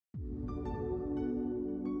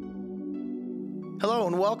Hello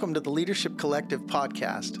and welcome to the Leadership Collective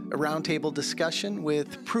podcast, a roundtable discussion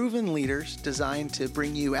with proven leaders designed to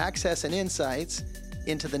bring you access and insights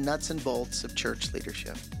into the nuts and bolts of church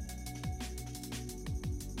leadership.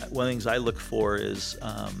 One of the things I look for is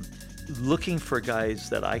looking for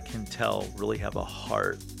guys that I can tell really have a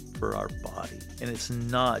heart for our body. And it's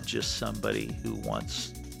not just somebody who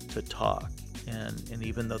wants to talk. And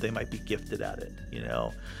even though they might be gifted at it,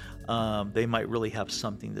 they might really have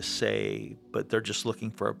something to say, but they're just looking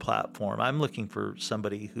for a platform. I'm looking for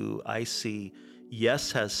somebody who I see,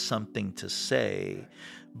 yes, has something to say,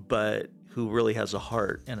 but who really has a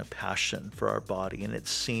heart and a passion for our body. And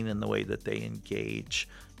it's seen in the way that they engage.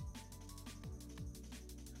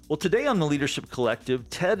 Well, today on the Leadership Collective,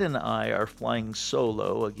 Ted and I are flying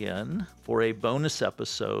solo again for a bonus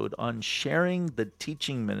episode on sharing the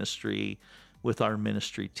teaching ministry with our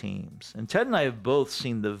ministry teams. And Ted and I have both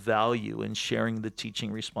seen the value in sharing the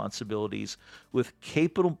teaching responsibilities with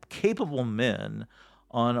capable men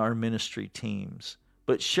on our ministry teams.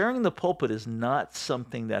 But sharing the pulpit is not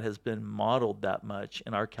something that has been modeled that much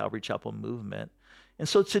in our Calvary Chapel movement. And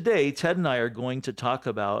so today, Ted and I are going to talk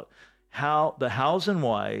about how the hows and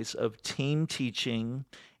whys of team teaching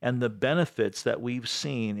and the benefits that we've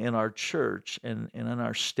seen in our church and in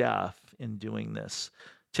our staff in doing this.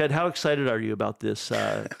 Ted, how excited are you about this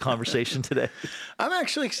conversation today? I'm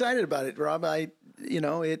actually excited about it, Rob.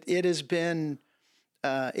 It has been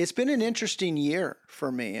it's been an interesting year for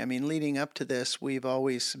me. I mean, leading up to this, we've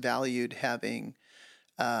always valued having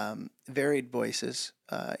varied voices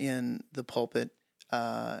in the pulpit.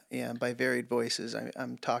 And by varied voices,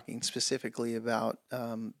 I'm talking specifically about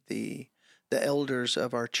the elders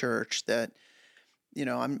of our church that,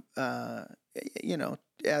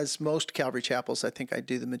 as most Calvary chapels, I think I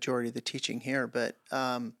do the majority of the teaching here, but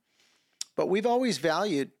we've always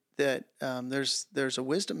valued that there's a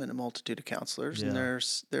wisdom in a multitude of counselors, and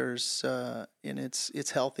there's and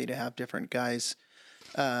it's healthy to have different guys.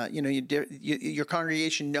 Your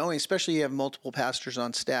congregation knowing, especially you have multiple pastors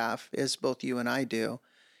on staff, as both you and I do,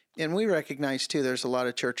 and we recognize too. There's a lot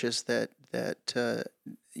of churches that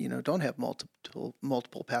don't have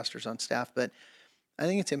multiple pastors on staff, but I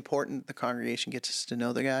think it's important the congregation gets to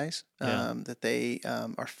know the guys, that they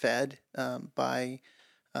are fed by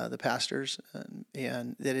the pastors,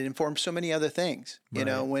 and that it informs so many other things.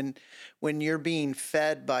 Right. When you're being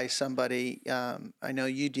fed by somebody, I know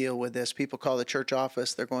you deal with this. People call the church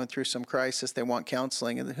office. They're going through some crisis. They want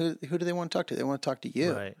counseling, and who do they want to talk to? They want to talk to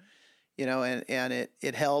you. Right. And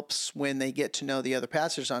it helps when they get to know the other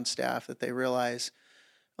pastors on staff that they realize,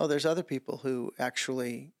 oh, there's other people who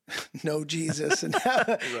actually know Jesus and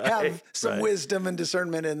have some wisdom and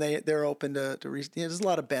discernment, and they're open to there's a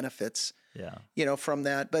lot of benefits, from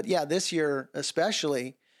that. But this year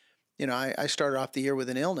especially, I started off the year with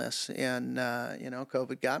an illness, and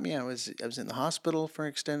COVID got me. I was in the hospital for an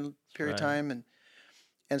extended period of time,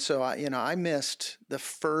 and so I missed the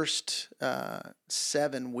first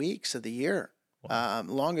 7 weeks of the year. Wow.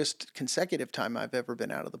 Longest consecutive time I've ever been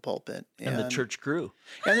out of the pulpit. And the church grew.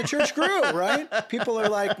 And the church grew, right? People are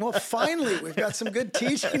like, well, finally, we've got some good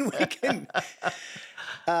teaching we can.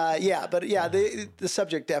 The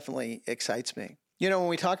subject definitely excites me. When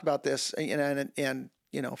we talk about this, and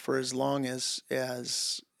for as long as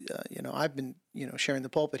I've been, sharing the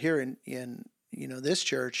pulpit here in this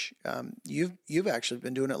church, you've actually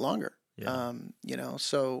been doing it longer. Yeah.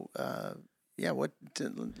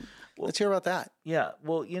 Let's hear about that. Yeah,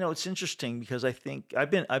 well, it's interesting because I think I've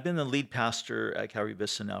been the lead pastor at Calvary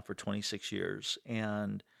Vista now for 26 years,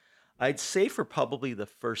 and I'd say for probably the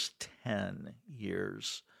first 10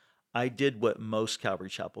 years, I did what most Calvary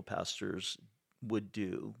Chapel pastors would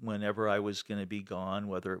do whenever I was going to be gone,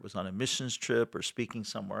 whether it was on a missions trip or speaking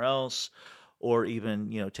somewhere else, or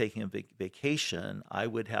even taking a vacation. I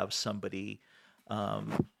would have somebody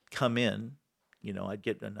come in. I'd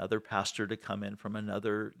get another pastor to come in from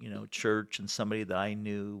another, church, and somebody that I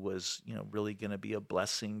knew was, really going to be a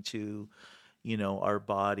blessing to, our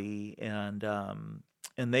body. And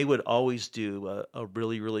they would always do a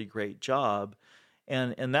really, really great job.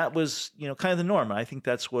 And that was, kind of the norm. I think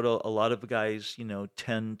that's what a lot of guys,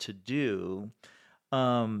 tend to do.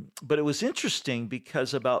 But it was interesting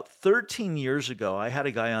because about 13 years ago, I had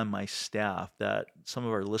a guy on my staff that some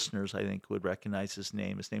of our listeners, I think, would recognize his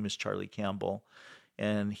name. His name is Charlie Campbell.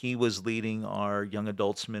 And he was leading our young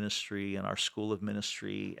adults ministry and our school of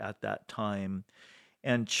ministry at that time.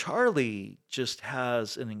 And Charlie just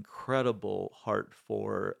has an incredible heart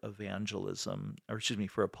for evangelism,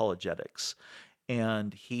 for apologetics.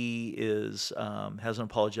 and he is has an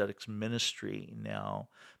apologetics ministry now.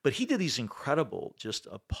 But he did these incredible, just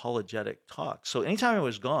apologetic talks. So anytime I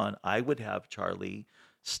was gone, I would have Charlie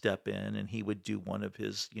step in, and he would do one of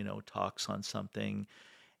his, talks on something.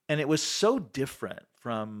 And it was so different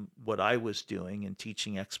from what I was doing and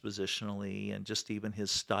teaching expositionally, and just even his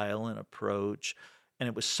style and approach. And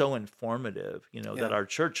it was so informative, that Yeah. our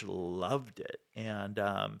church loved it. And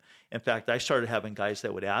in fact, I started having guys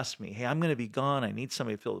that would ask me, "Hey, I'm going to be gone. I need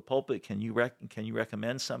somebody to fill the pulpit. Can you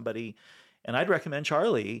recommend somebody?" And I'd recommend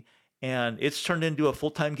Charlie. And it's turned into a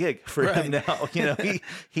full-time gig for him Right. now.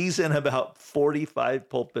 He's in about 45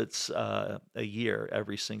 pulpits a year,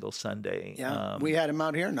 every single Sunday. Yeah. We had him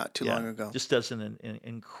out here not too long ago. Just does an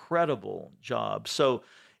incredible job. So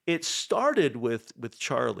it started with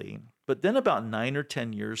Charlie, but then about 9 or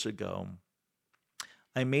 10 years ago,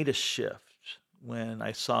 I made a shift when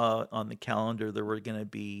I saw on the calendar there were going to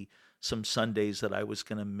be some Sundays that I was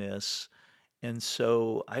going to miss. And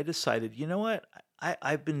so I decided, you know what?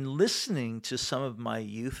 I've been listening to some of my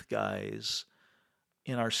youth guys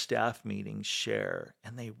in our staff meetings share,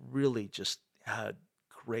 and they really just had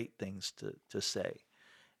great things to say.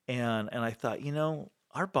 And I thought,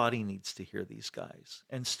 our body needs to hear these guys.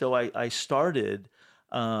 And so I started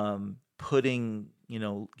giving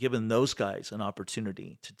those guys an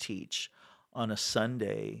opportunity to teach on a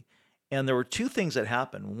Sunday. And there were two things that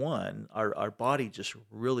happened. One, our body just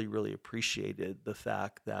really, really appreciated the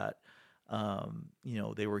fact that,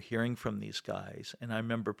 they were hearing from these guys. And I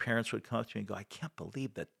remember parents would come up to me and go, "I can't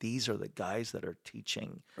believe that these are the guys that are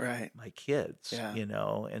teaching Right. my kids," Yeah.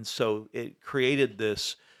 And so it created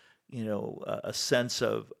this, a sense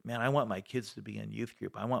of, man, I want my kids to be in youth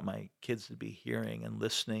group. I want my kids to be hearing and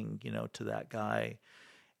listening, to that guy.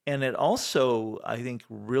 And it also, I think,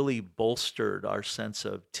 really bolstered our sense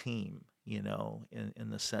of team, in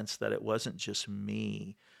the sense that it wasn't just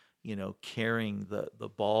me, carrying the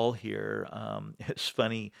ball here. It's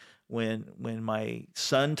funny when my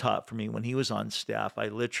son taught for me when he was on staff. I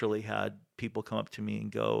literally had people come up to me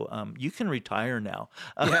and go, "You can retire now."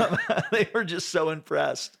 Yeah. They were just so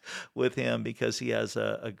impressed with him because he has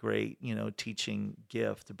a great, teaching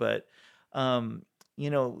gift. But and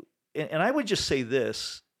I would just say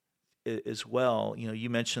this as well. You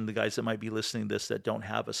mentioned the guys that might be listening to this that don't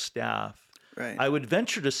have a staff. Right. I would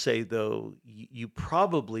venture to say, though, you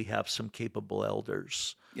probably have some capable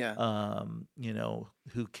elders, Yeah.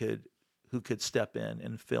 who could step in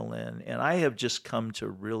and fill in. And I have just come to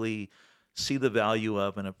really see the value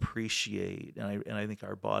of and appreciate, and I think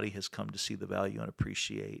our body has come to see the value and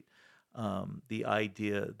appreciate the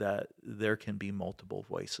idea that there can be multiple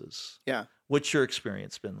voices. Yeah. What's your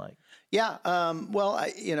experience been like? Yeah. Well,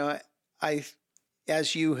 I,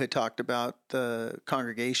 as you had talked about the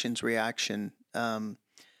congregation's reaction,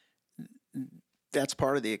 that's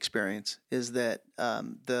part of the experience. Is that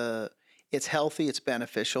it's healthy, it's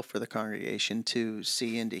beneficial for the congregation to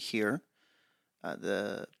see and to hear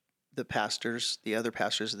the pastors, the other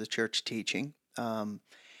pastors of the church teaching.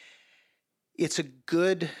 It's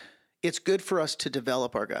good for us to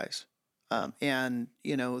develop our guys, and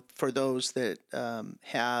for those that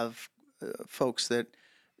have folks that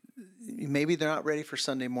maybe they're not ready for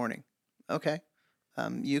Sunday morning. Okay.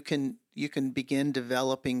 You can begin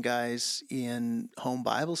developing guys in home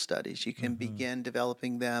Bible studies. You can begin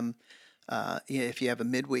developing them if you have a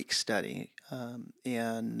midweek study,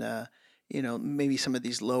 and maybe some of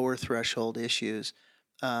these lower threshold issues.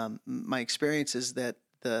 My experience is that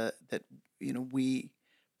we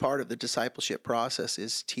part of the discipleship process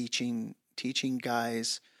is teaching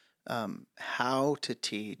guys how to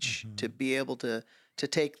teach, to be able to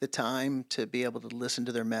take the time to be able to listen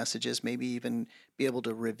to their messages, maybe even be able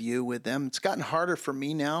to review with them. It's gotten harder for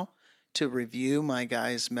me now to review my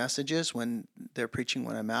guys' messages when they're preaching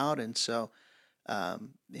when I'm out. And so, I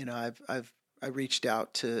reached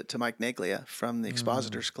out to Mike Neglia from the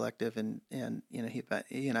Expositors Collective, and he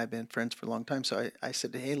and I have been friends for a long time. So I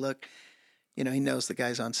said, "Hey, look, he knows the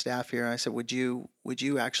guys on staff here." I said, would you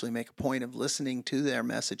actually make a point of listening to their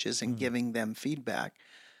messages and giving them feedback?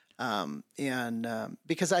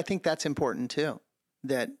 Because I think that's important too,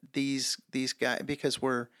 that these guys, because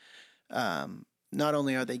we're, not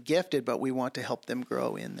only are they gifted, but we want to help them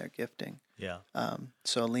grow in their gifting. Yeah.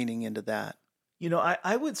 So leaning into that.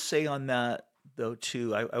 I would say on that though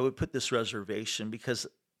too, I would put this reservation because,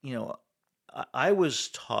 I was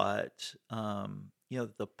taught,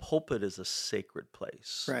 the pulpit is a sacred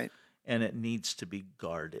place. Right. And it needs to be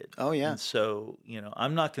guarded. Oh, yeah. And so,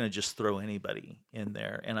 I'm not going to just throw anybody in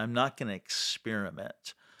there, and I'm not going to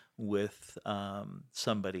experiment with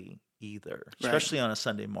somebody, either, Right. especially on a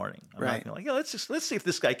Sunday morning. I'm Right. not going to let's see if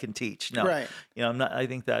this guy can teach. No, Right. I'm not. I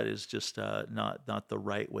think that is just not the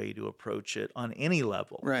right way to approach it on any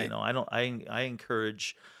level. Right. I don't. I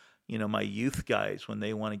encourage, my youth guys when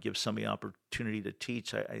they want to give somebody an opportunity to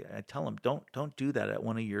teach. I tell them don't do that at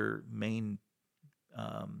one of your main,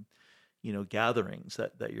 gatherings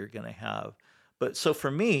that you're going to have. But so for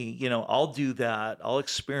me, I'll do that. I'll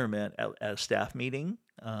experiment at a staff meeting.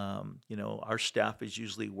 Our staff is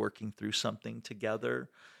usually working through something together.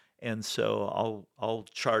 And so I'll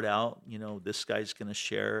chart out, this guy's going to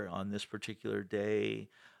share on this particular day.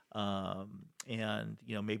 And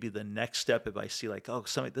maybe the next step, if I see like, oh,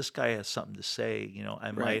 this guy has something to say,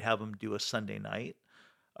 I might Right. have him do a Sunday night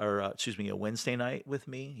or a Wednesday night with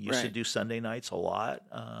me. Used to Right. do Sunday nights a lot.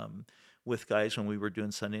 With guys when we were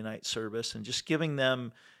doing Sunday night service, and just giving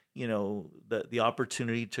them, the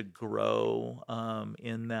opportunity to grow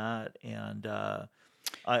in that. And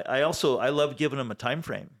I love giving them a time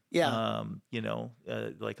frame. Yeah.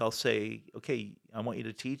 Like I'll say, okay, I want you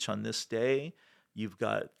to teach on this day. You've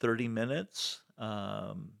got 30 minutes.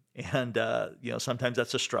 And sometimes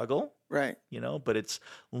that's a struggle, Right. but it's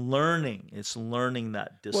learning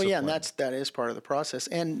that discipline. Well, yeah, and that is part of the process.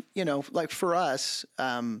 And like for us,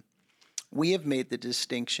 we have made the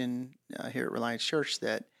distinction here at Reliance Church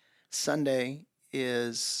that Sunday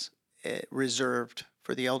is reserved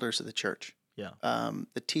for the elders of the church. Yeah.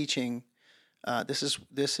 The teaching,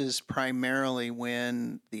 this is primarily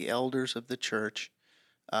when the elders of the church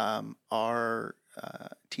are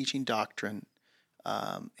teaching doctrine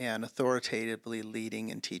and authoritatively leading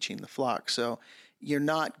and teaching the flock. So you're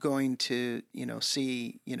not going to,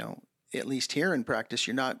 see, at least here in practice,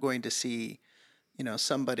 you're not going to see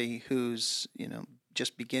somebody who's,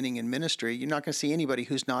 just beginning in ministry. You're not going to see anybody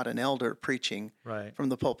who's not an elder preaching Right. from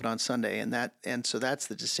the pulpit on Sunday. And so that's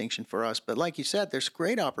the distinction for us. But like you said, there's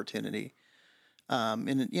great opportunity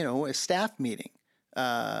in, a staff meeting,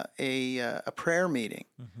 a prayer meeting,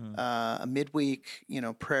 a midweek,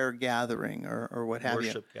 prayer gathering or what have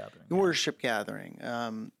Worship gathering. worship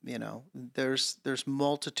gathering. There's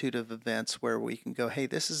multitude of events where we can go, hey,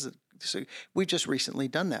 we've just recently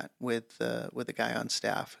done that with a guy on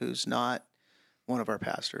staff who's not one of our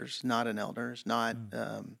pastors, not an elder, is not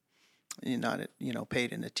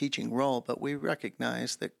paid in a teaching role, but we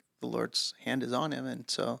recognize that the Lord's hand is on him, and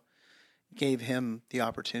so gave him the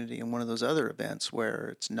opportunity in one of those other events where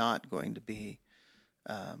it's not going to be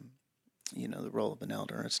the role of an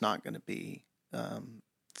elder. It's not going to be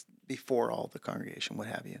before all the congregation, what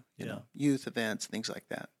have you, youth events, things like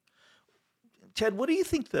that. Ted, what do you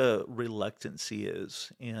think the reluctancy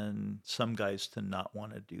is in some guys to not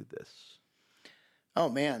want to do this? Oh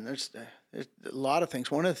man, there's a lot of things.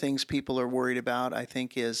 One of the things people are worried about, I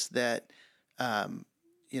think, is that,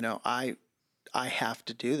 I have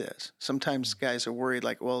to do this. Sometimes guys are worried,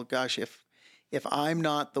 like, well, gosh, if I'm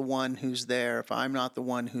not the one who's there, if I'm not the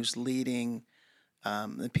one who's leading,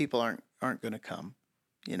 then people aren't going to come.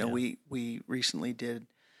 We recently did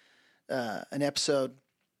an episode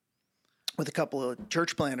with a couple of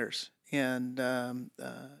church planters, and one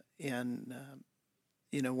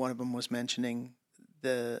of them was mentioning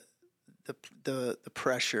the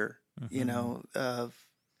pressure, of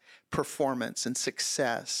performance and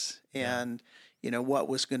success, and what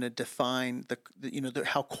was going to define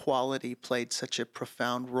how quality played such a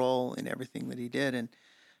profound role in everything that he did,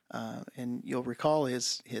 and you'll recall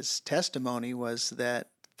his testimony was that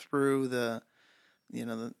through the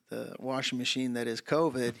washing machine that is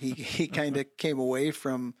COVID, he kind of came away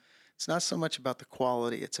from, it's not so much about the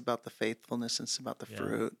quality, it's about the faithfulness, it's about the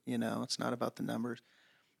fruit, it's not about the numbers.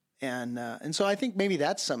 And so I think maybe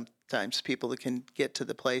that's sometimes people that can get to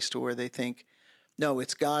the place to where they think, no,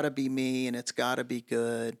 it's got to be me and it's got to be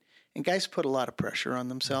good. And guys put a lot of pressure on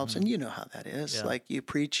themselves, and you know how that is. Yeah. Like you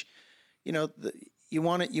preach, you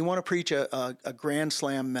want to preach a grand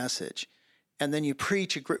slam message, and then you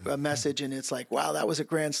preach a message, and it's like, wow, that was a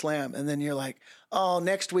grand slam. And then you're like, oh,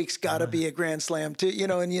 next week's got to be a grand slam too,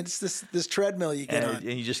 and it's this treadmill you get on. And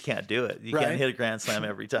you just can't do it. You right? Can't hit a grand slam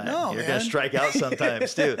every time. No, you're going to strike out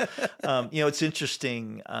sometimes too. It's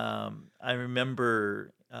interesting. I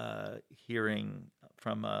remember hearing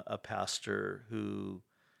from a pastor who,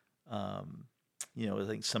 I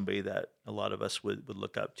think somebody that a lot of us would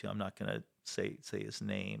look up to. I'm not going to say his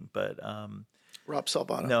name, but Rob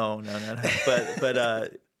Salvato. No.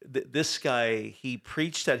 But this guy, he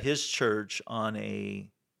preached at his church on a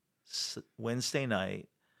Wednesday night.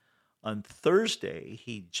 On Thursday,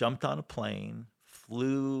 he jumped on a plane,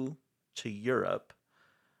 flew to Europe,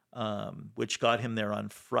 which got him there on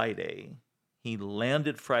Friday. He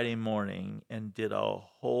landed Friday morning and did a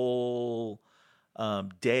whole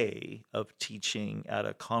day of teaching at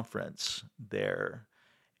a conference there.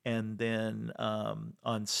 And then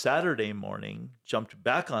on Saturday morning, jumped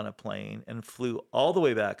back on a plane and flew all the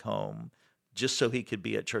way back home just so he could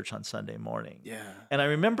be at church on Sunday morning. Yeah. And I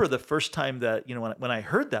remember the first time that, when I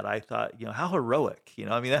heard that, I thought, how heroic,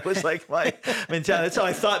 I mean, that was like my mentality. That's how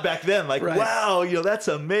I thought back then, like, Right. wow, that's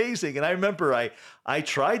amazing. And I remember I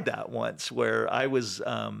tried that once where I was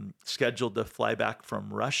scheduled to fly back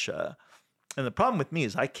from Russia. And the problem with me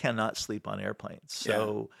is I cannot sleep on airplanes.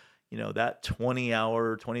 So, that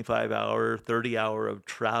 20-hour, 25-hour, 30-hour of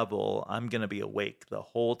travel, I'm going to be awake the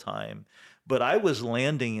whole time. But I was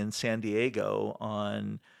landing in San Diego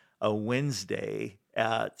on a Wednesday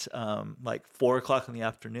at like 4:00 in the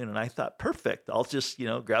afternoon. And I thought, perfect. I'll just,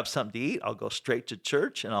 grab something to eat. I'll go straight to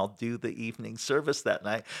church and I'll do the evening service that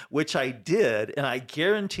night, which I did. And I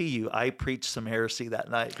guarantee you, I preached some heresy that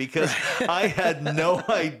night because I had no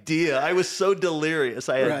idea. I was so delirious.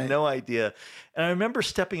 I had no idea. And I remember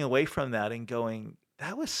stepping away from that and going,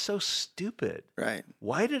 that was so stupid. Right.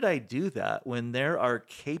 Why did I do that when there are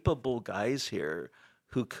capable guys here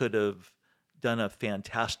who could have done a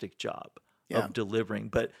fantastic job of delivering?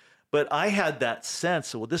 But I had that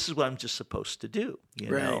sense, well, this is what I'm just supposed to do,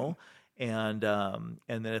 know? And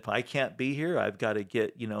then if I can't be here, I've got to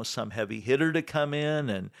get, some heavy hitter to come in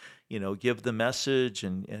and, give the message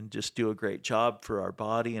and just do a great job for our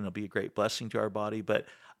body, and it'll be a great blessing to our body. But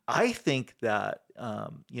I think that,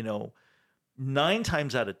 9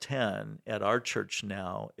 times out of 10 at our church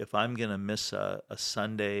now, if I'm going to miss a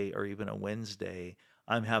Sunday or even a Wednesday,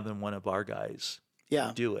 I'm having one of our guys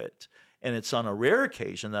do it. And it's on a rare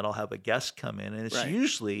occasion that I'll have a guest come in, and it's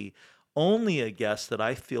usually only a guest that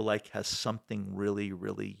I feel like has something really,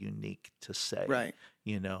 really unique to say,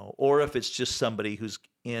 or if it's just somebody who's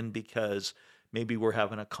in because maybe we're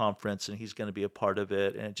having a conference and he's going to be a part of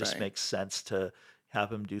it, and it just makes sense to have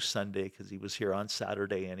him do Sunday because he was here on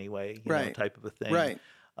Saturday anyway, you know, type of a thing. Right.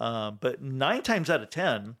 But 9 times out of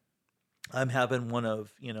 10, I'm having one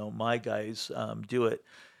of, my guys do it.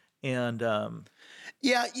 And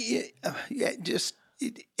just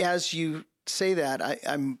as you say that,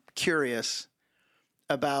 I'm curious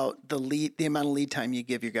about the amount of lead time you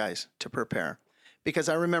give your guys to prepare. Because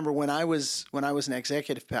I remember when I was an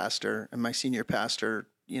executive pastor and my senior pastor,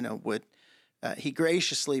 he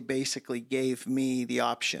graciously basically gave me the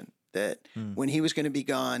option that when he was going to be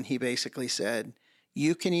gone, he basically said,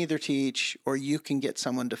 you can either teach or you can get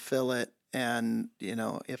someone to fill it. And,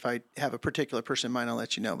 if I have a particular person in mind, I'll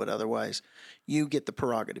let you know. But otherwise, you get the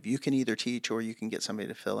prerogative. You can either teach or you can get somebody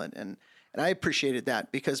to fill it. And I appreciated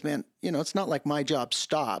that because, man, it's not like my job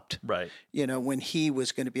stopped, when he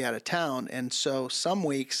was going to be out of town. And so some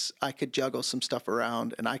weeks I could juggle some stuff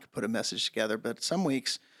around and I could put a message together. But some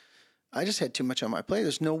weeks I just had too much on my plate.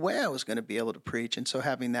 There's no way I was going to be able to preach. And so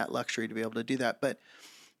having that luxury to be able to do that. But,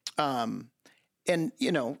 and,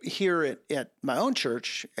 here at my own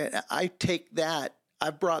church,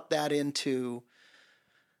 I've brought that into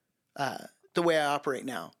the way I operate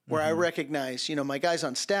now, where I recognize, my guys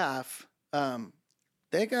on staff,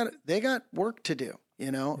 they got work to do,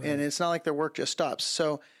 and it's not like their work just stops.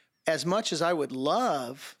 So as much as I would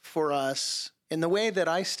love for us, in the way that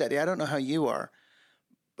I study, I don't know how you are,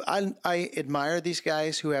 I admire these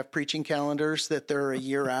guys who have preaching calendars that they're a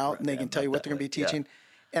year out and they can tell you what they're going to be teaching. Yeah.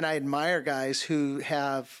 And I admire guys who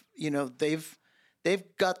have, they've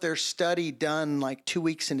got their study done like 2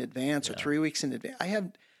 weeks in advance or 3 weeks in advance. I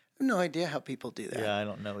have no idea how people do that. Yeah, I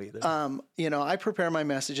don't know either. I prepare my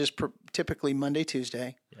messages typically Monday,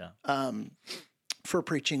 Tuesday, for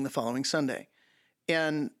preaching the following Sunday.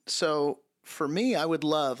 And so for me, I would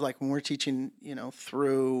love, like when we're teaching,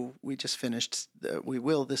 we just finished, we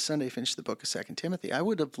will this Sunday finish the book of 2 Timothy. I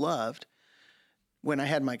would have loved when I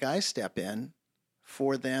had my guys step in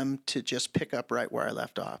for them to just pick up right where I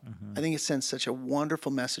left off. Mm-hmm. I think it sends such a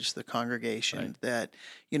wonderful message to the congregation that,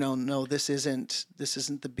 no, this isn't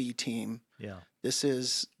the B team. Yeah. This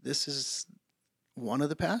is one of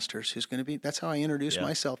the pastors who's going to be, that's how I introduce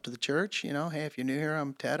myself to the church. Hey, if you're new here,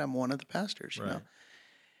 I'm Ted, I'm one of the pastors, you know?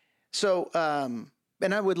 So,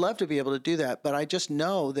 and I would love to be able to do that, but I just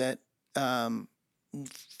know that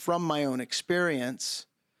from my own experience,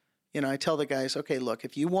 I tell the guys, okay, look,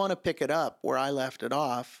 if you want to pick it up where I left it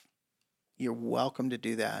off, you're welcome to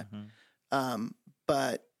do that. Mm-hmm.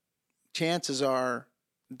 But chances are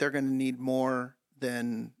they're going to need more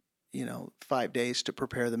than, 5 days to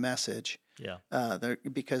prepare the message. Yeah.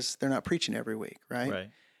 Because they're not preaching every week, right? Right.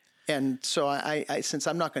 And so I since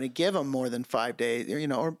I'm not going to give them more than 5 days,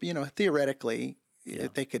 or theoretically,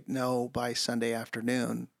 they could know by Sunday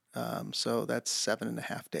afternoon. So that's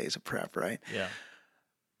 7.5 days of prep, right? Yeah.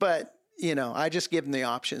 But I just give them the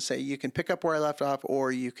option. Say, you can pick up where I left off,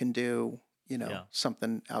 or you can do, Yeah.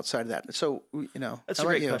 something outside of that. So, That's how a about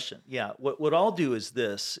great you? question. Yeah. What I'll do is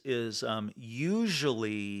this is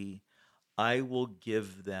usually I will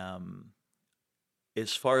give them,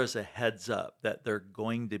 as far as a heads up, that they're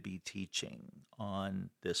going to be teaching on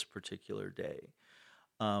this particular day.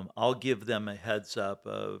 I'll give them a heads up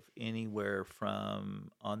of anywhere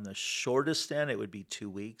from, on the shortest end, it would be 2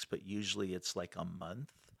 weeks, but usually it's like a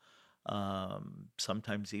month,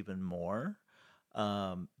 sometimes even more.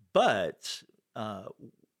 But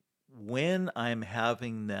when I'm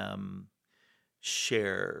having them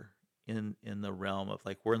share in the realm of,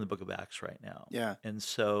 like, we're in the book of Acts right now. Yeah. And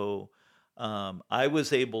so I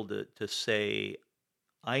was able to say,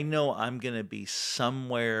 I know I'm going to be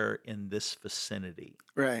somewhere in this vicinity.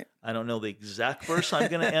 Right. I don't know the exact verse I'm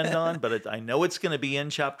going to end on, but I know it's going to be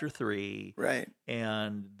in chapter 3. Right.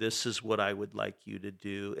 And this is what I would like you to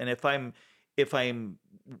do. And if I'm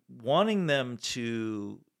wanting them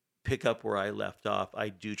to pick up where I left off, I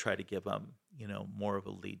do try to give them, more of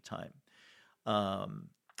a lead time.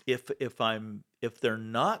 If they're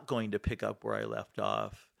not going to pick up where I left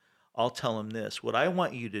off, I'll tell them this: what I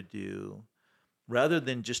want you to do, rather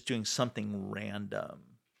than just doing something random,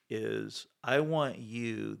 is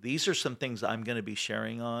these are some things I'm going to be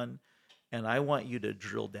sharing on, and I want you to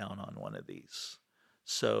drill down on one of these.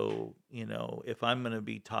 So, if I'm going to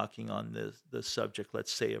be talking on the subject,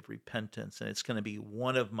 let's say, of repentance, and it's going to be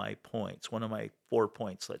one of my 4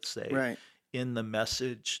 points, let's say, Right. in the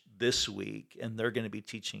message this week, and they're going to be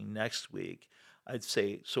teaching next week, I'd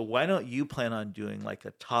say, so why don't you plan on doing like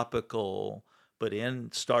a topical, but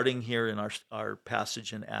starting here in our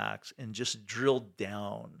passage in Acts, and just drill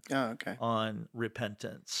down Okay. on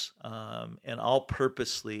repentance. And I'll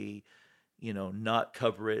purposely, not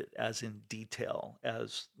cover it as in detail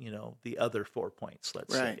as, the other 4 points,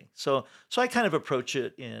 let's Right. say. So I kind of approach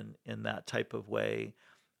it in that type of way.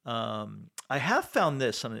 I have found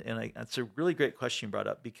this, and it's a really great question you brought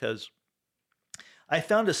up, because I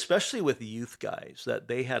found, especially with the youth guys, that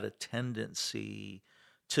they had a tendency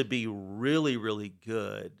to be really, really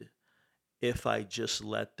good if I just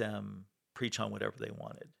let them preach on whatever they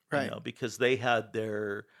wanted, Right. because they had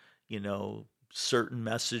their, certain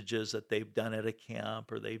messages that they've done at a camp,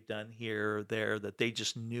 or they've done here or there, that they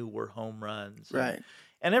just knew were home runs. Right.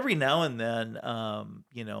 And every now and then,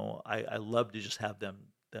 I love to just have them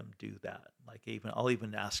do that. Like, I'll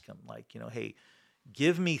even ask them, like, hey,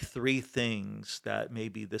 give me 3 things that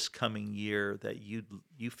maybe this coming year that you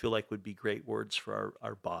feel like would be great words for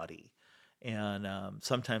our body. And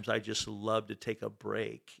sometimes I just love to take a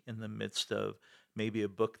break in the midst of maybe a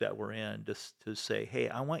book that we're in, just to say, hey,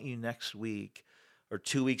 I want you next week or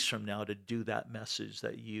 2 weeks from now to do that message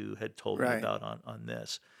that you had told me Right. about on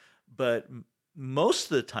this. But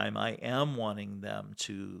most of the time I am wanting them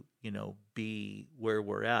to, be where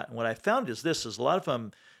we're at. And what I found is a lot of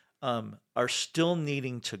them are still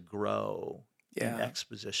needing to grow in Yeah.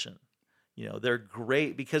 exposition. They're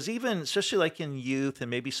great, because even, especially like in youth, and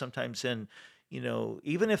maybe sometimes in,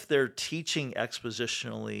 even if they're teaching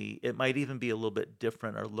expositionally, it might even be a little bit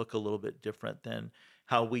different, or look a little bit different than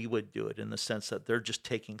how we would do it, in the sense that they're just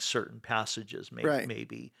taking certain passages, Right.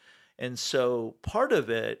 maybe. And so part of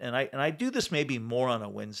it, and I do this maybe more on a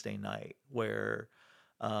Wednesday night, where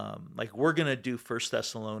like, we're going to do 1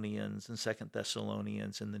 Thessalonians and 2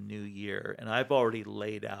 Thessalonians in the new year. And I've already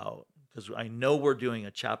laid out, because I know we're doing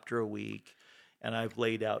a chapter a week, and I've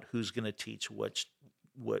laid out who's going to teach what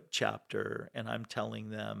chapter, and I'm telling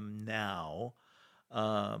them now.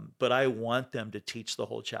 But I want them to teach the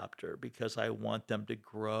whole chapter, because I want them to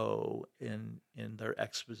grow in their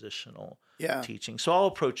expositional Yeah. teaching. So I'll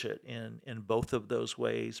approach it in both of those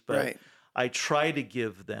ways, but Right. I try to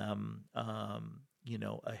give them,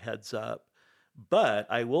 a heads up. But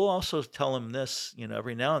I will also tell them this,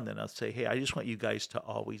 every now and then I'll say, hey, I just want you guys to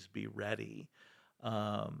always be ready.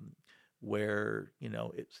 Where,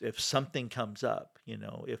 if something comes up,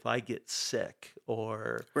 if I get sick,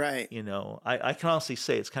 or, Right. I can honestly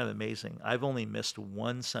say it's kind of amazing. I've only missed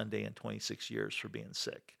 1 Sunday in 26 years for being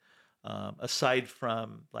sick. Aside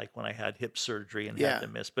from, like, when I had hip surgery and Yeah. had to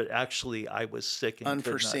miss, but actually I was sick and could not-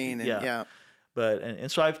 Unforeseen. And yeah. yeah. But, and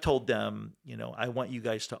so I've told them, I want you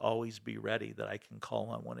guys to always be ready, that I can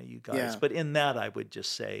call on one of you guys. Yeah. But in that, I would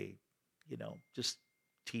just say, just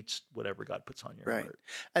teach whatever God puts on your Right. heart.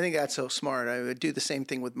 I think that's so smart. I would do the same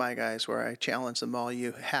thing with my guys, where I challenge them all.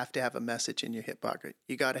 You have to have a message in your hip pocket.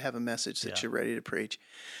 You got to have a message that Yeah. you're ready to preach.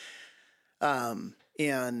 Because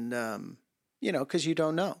you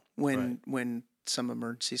don't know when some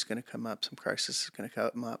emergency is going to come up, some crisis is going to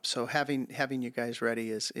come up. So having you guys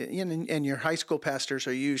ready is, and your high school pastors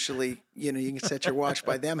are usually, you can set your watch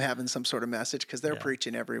by them having some sort of message because they're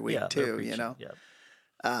preaching every week too,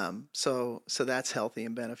 So that's healthy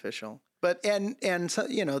and beneficial. But and so,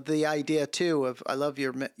 the idea too of, I love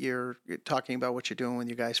you're talking about what you're doing with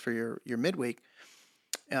you guys for your midweek,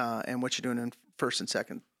 and what you're doing in 1st and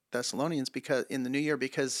 2nd Thessalonians, because in the new year,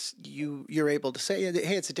 because you're able to say,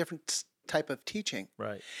 hey, it's a different type of teaching.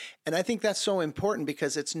 Right. And I think that's so important,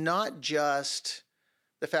 because it's not just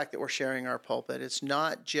the fact that we're sharing our pulpit. It's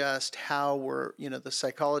not just how we're, the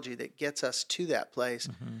psychology that gets us to that place.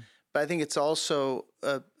 Mm-hmm. But I think it's also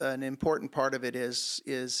an important part of it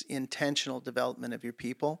is intentional development of your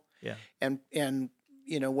people. Yeah. And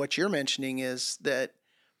what you're mentioning is that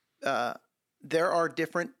there are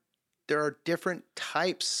different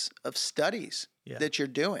types of studies that you're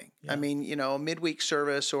doing. Yeah. I mean, a midweek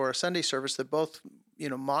service or a Sunday service, they're both,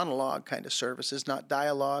 monologue kind of services, not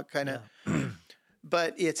dialogue kind of.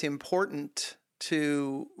 But it's important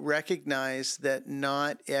to recognize that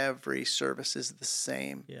not every service is the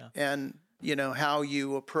same. Yeah. And, how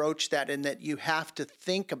you approach that, and that you have to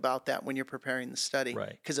think about that when you're preparing the study.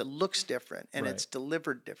 Right. Because it looks different and it's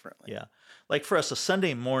delivered differently. Yeah. Like for us, a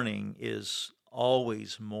Sunday morning is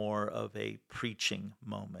always more of a preaching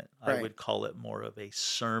moment. Right. I would call it more of a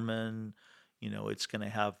sermon. It's going to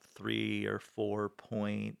have 3 or 4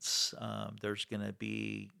 points. There's going to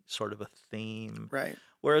be sort of a theme. Right.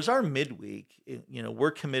 Whereas our midweek,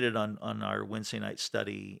 we're committed on our Wednesday night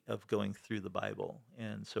study of going through the Bible.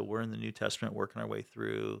 And so we're in the New Testament, working our way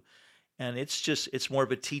through. And it's more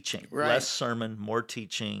of a teaching, less sermon, more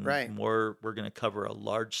teaching, we're going to cover a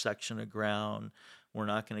large section of ground. We're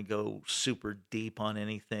not going to go super deep on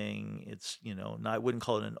anything. It's, I wouldn't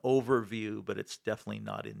call it an overview, but it's definitely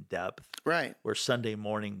not in depth. Right. Where Sunday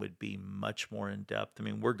morning would be much more in depth. I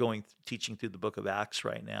mean, we're teaching through the book of Acts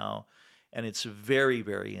right now, and it's very,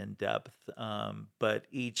 very in depth. But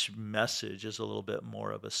each message is a little bit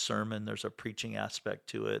more of a sermon. There's a preaching aspect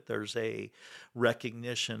to it. There's a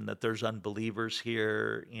recognition that there's unbelievers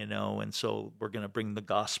here, and so we're going to bring the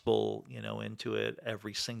gospel, into it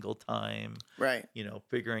every single time. Right.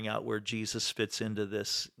 Figuring out where Jesus fits into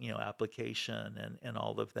this, application and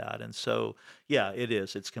all of that. And so, yeah, it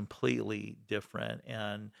is. It's completely different.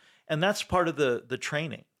 And that's part of the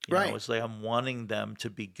training. It's like I'm wanting them to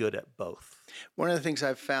be good at both. One of the things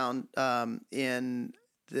I've found in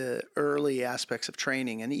the early aspects of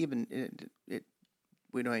training, and even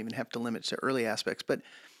we don't even have to limit it to early aspects, but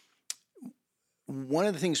one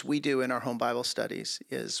of the things we do in our home Bible studies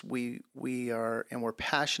is we're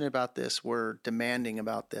passionate about this. We're demanding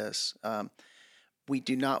about this. We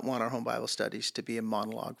do not want our home Bible studies to be a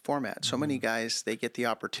monologue format. So many guys, they get the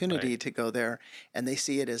opportunity to go there and they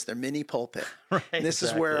see it as their mini pulpit. Right, and this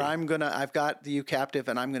is where I've got you captive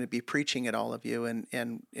and I'm going to be preaching at all of you.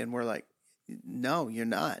 And we're like, no, you're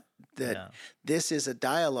not. This is a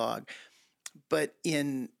dialogue. But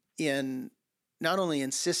in not only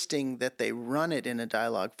insisting that they run it in a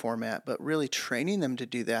dialogue format, but really training them to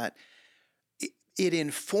do that, it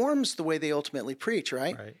informs the way they ultimately preach,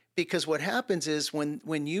 right? Because what happens is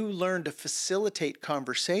when you learn to facilitate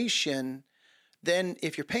conversation, then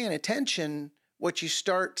if you're paying attention, what you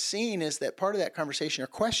start seeing is that part of that conversation are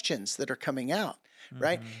questions that are coming out,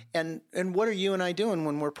 right? And what are you and I doing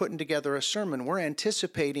when we're putting together a sermon? We're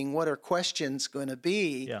anticipating what are questions going to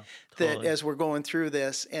be that as we're going through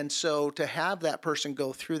this. And so to have that person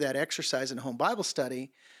go through that exercise in a home Bible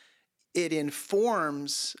study, it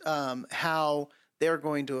informs how they're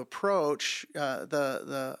going to approach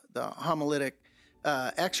the homiletic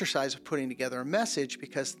exercise of putting together a message,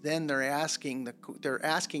 because then they're asking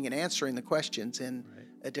and answering the questions in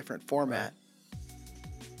a different format.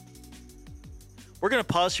 We're going to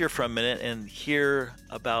pause here for a minute and hear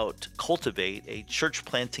about Cultivate, a church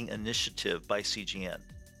planting initiative by CGN.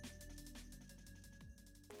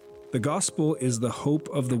 The gospel is the hope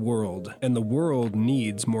of the world, and the world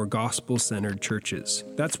needs more gospel-centered churches.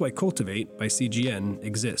 That's why Cultivate by CGN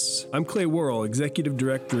exists. I'm Clay Worrell, Executive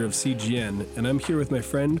Director of CGN, and I'm here with my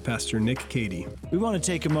friend, Pastor Nick Cady. We want to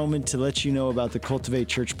take a moment to let you know about the Cultivate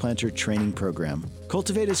Church Planter Training Program.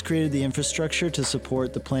 Cultivate has created the infrastructure to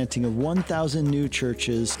support the planting of 1,000 new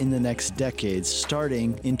churches in the next decades,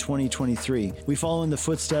 starting in 2023. We follow in the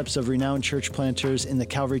footsteps of renowned church planters in the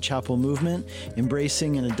Calvary Chapel movement,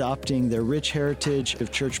 embracing and adopting their rich heritage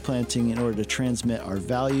of church planting in order to transmit our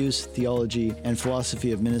values, theology, and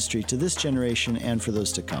philosophy of ministry to this generation and for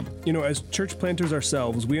those to come. As church planters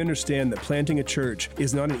ourselves, we understand that planting a church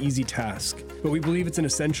is not an easy task, but we believe it's an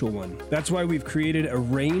essential one. That's why we've created a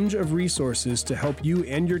range of resources to help help you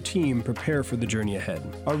and your team prepare for the journey ahead.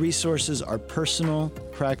 Our resources are personal,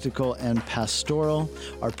 practical, and pastoral.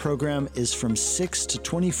 Our program is from 6 to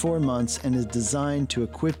 24 months and is designed to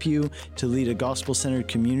equip you to lead a gospel-centered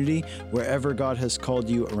community wherever God has called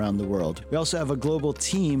you around the world. We also have a global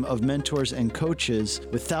team of mentors and coaches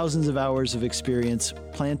with thousands of hours of experience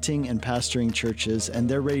planting and pastoring churches, and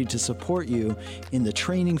they're ready to support you in the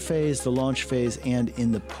training phase, the launch phase, and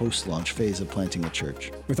in the post-launch phase of planting a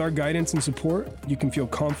church. With our guidance and support, you can feel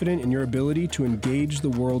confident in your ability to engage the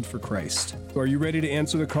world for Christ. So are you ready to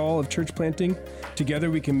answer the call of church planting?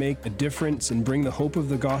 Together we can make a difference and bring the hope of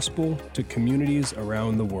the gospel to communities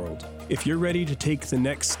around the world. If you're ready to take the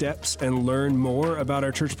next steps and learn more about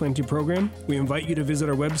our church planting program, we invite you to visit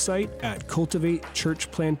our website at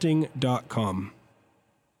cultivatechurchplanting.com.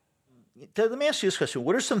 Let me ask you this question.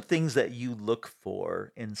 What are some things that you look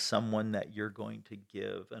for in someone that you're going to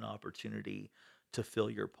give an opportunity to fill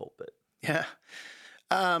your pulpit? Yeah.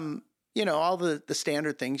 All the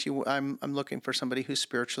standard things. I'm looking for somebody who's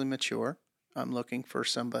spiritually mature. I'm looking for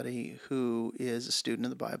somebody who is a student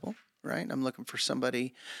of the Bible, right? I'm looking for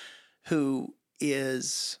somebody who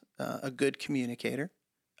is a good communicator.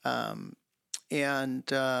 I want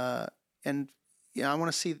to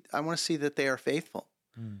see that they are faithful.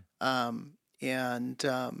 And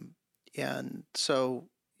so,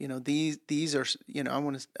 these are,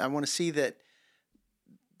 I want to see that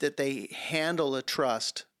they handle a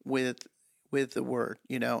trust with the word,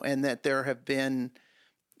 and that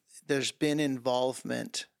there's been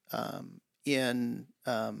involvement in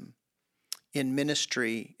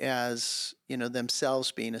ministry as,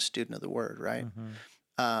 themselves being a student of the word, right?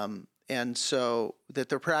 Mm-hmm. And so that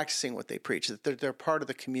they're practicing what they preach, that they're part of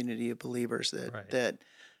the community of believers, that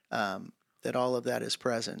all of that is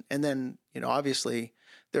present. And then, obviously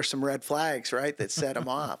there's some red flags, right, that set them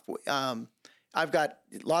off. I've got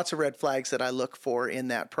lots of red flags that I look for in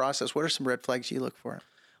that process. What are some red flags you look for?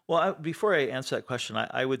 Well, before I answer that question,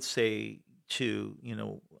 I would say too,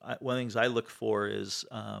 one of the things I look for is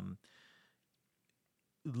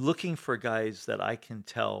looking for guys that I can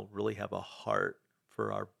tell really have a heart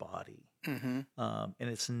for our body. Mm-hmm. And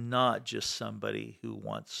it's not just somebody who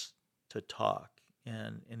wants to talk.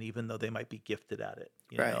 And even though they might be gifted at it,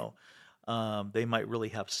 they might really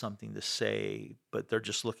have something to say, but they're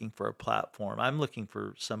just looking for a platform. I'm looking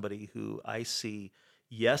for somebody who I see,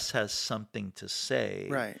 yes, has something to say,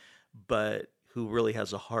 right, but who really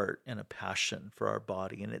has a heart and a passion for our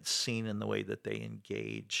body. And it's seen in the way that they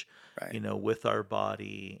engage, right, with our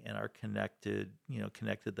body and are connected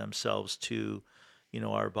themselves to,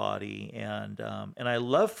 our body. And I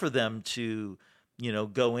love for them to,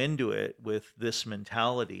 go into it with this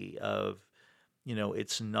mentality of,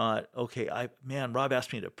 it's not, okay, Rob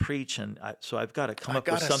asked me to preach, and so I've got to come up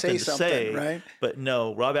with something to say. Right? But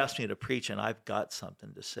no, Rob asked me to preach, and I've got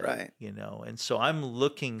something to say. Right. And so I'm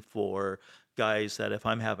looking for guys that if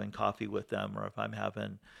I'm having coffee with them, or if I'm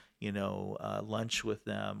having, lunch with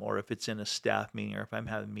them, or if it's in a staff meeting, or if I'm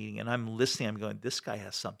having a meeting and I'm listening, I'm going, this guy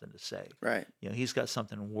has something to say. Right. He's got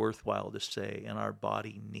something worthwhile to say, and our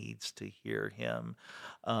body needs to hear him.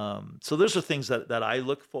 So those are things that I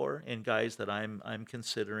look for in guys that I'm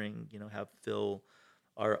considering, have fill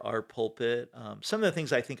our pulpit. Some of the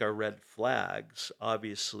things I think are red flags,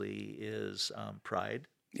 obviously, is pride.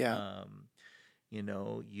 Yeah.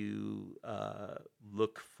 You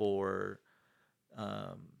look for,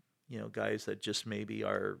 guys that just maybe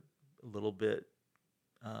are a little bit,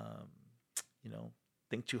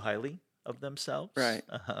 think too highly of themselves. Right.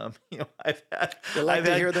 They like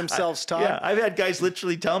to hear themselves talk. Yeah. I've had guys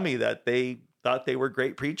literally tell me that they thought they were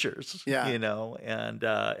great preachers. Yeah. And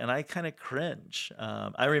I kind of cringe.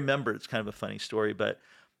 I remember, it's kind of a funny story, but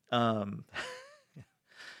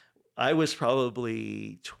I was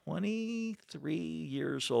probably 23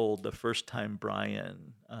 years old the first time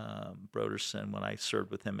Brian Broderson, when I served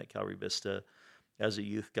with him at Calvary Vista as a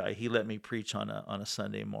youth guy, he let me preach on a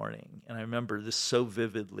Sunday morning. And I remember this so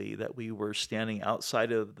vividly, that we were standing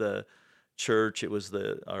outside of the church. It was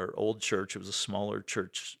our old church. It was a smaller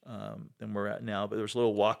church than we're at now, but there was a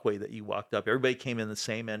little walkway that you walked up. Everybody came in the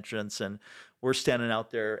same entrance, and we're standing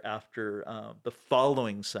out there after the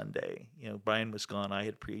following Sunday. Brian was gone. I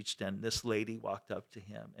had preached, and this lady walked up to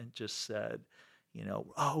him and just said,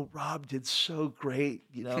 oh, Rob did so great,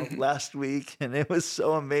 last week, and it was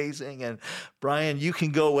so amazing. And Brian, you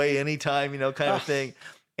can go away anytime, kind of thing.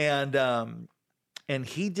 And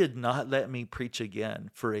he did not let me preach again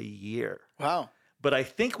for a year. Wow. But I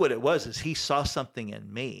think what it was is he saw something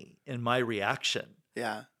in me, in my reaction.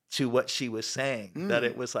 Yeah. to what she was saying. That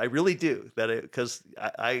it was, I really do, because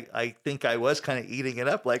I think I was kind of eating it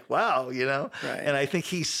up, like, wow, Right. and I think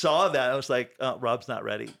he saw that. I was like, oh, Rob's not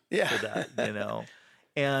ready for that,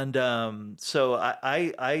 and so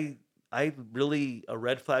I really, a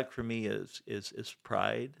red flag for me is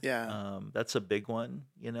pride. Yeah. That's a big one,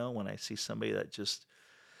 when I see somebody that just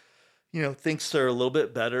thinks they're a little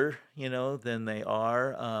bit better, than they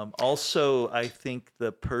are. Also, I think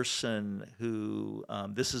the person who,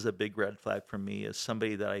 this is a big red flag for me, is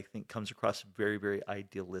somebody that I think comes across very, very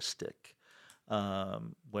idealistic,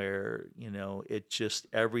 where, it just,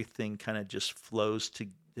 everything kind of just flows to,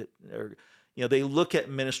 or, they look at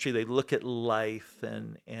ministry, they look at life,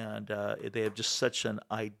 and they have just such an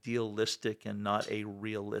idealistic and not a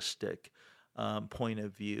realistic point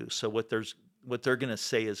of view. So what they're going to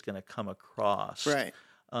say is going to come across, Right.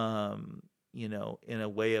 In a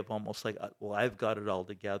way of almost like, well, I've got it all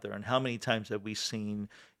together. And how many times have we seen,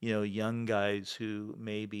 young guys who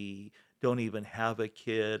maybe don't even have a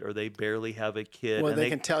kid, or they barely have a kid. Well, and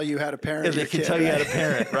they can tell you how to parent your They can kid, tell you how right? to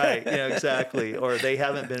parent, right? Exactly. Or they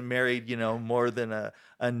haven't been married, more than a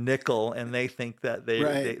nickel, and they think that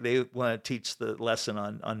they want to teach the lesson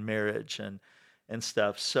on marriage and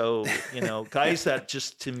stuff. So, guys that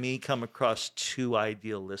just, to me, come across too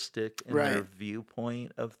idealistic in their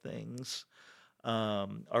viewpoint of things,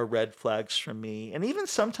 are red flags for me. And even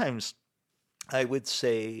sometimes I would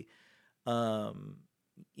say,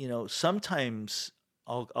 sometimes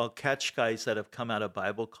I'll catch guys that have come out of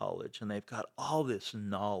Bible college and they've got all this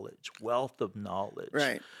knowledge, wealth of knowledge,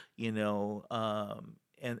 Right.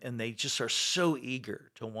 And they just are so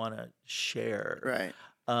eager to want to share. Right.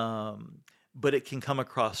 But it can come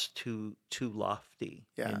across too lofty,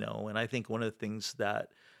 Yeah. And I think one of the things that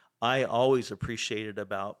I always appreciated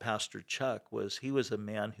about Pastor Chuck was he was a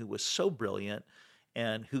man who was so brilliant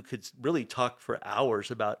and who could really talk for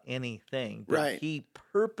hours about anything. But Right. he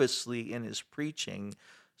purposely, in his preaching,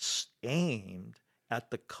 aimed at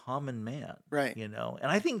the common man, Right. And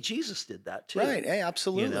I think Jesus did that too. Right. Hey,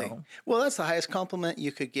 absolutely. know? Well, that's the highest compliment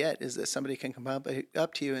you could get, is that somebody can come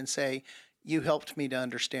up to you and say, you helped me to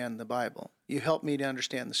understand the Bible. You helped me to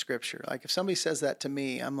understand the scripture. Like, if somebody says that to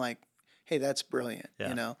me, I'm like, hey, that's brilliant.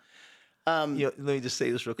 Yeah. Let me just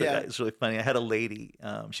say this real quick. Yeah. It's really funny. I had a lady,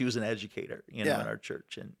 she was an educator, in our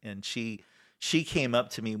church, and she came up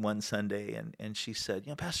to me one Sunday and she said,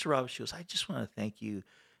 Pastor Rob, she goes, I just want to thank you.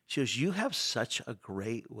 She goes, you have such a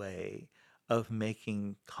great way of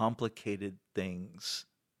making complicated things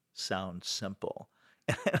sound simple.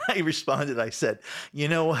 And I responded, I said, you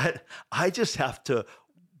know what? I just have to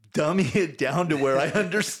dummy it down to where I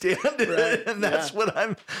understand it. Right. And that's what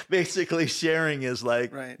I'm basically sharing, is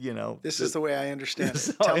like, Right. This is the way I understand this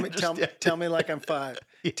it. is how I understand Tell me like I'm 5.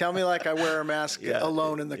 Yeah. Tell me like I wear a mask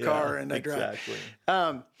alone in the car and I drive.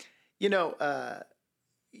 Exactly.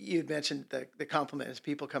 You'd mentioned the compliment is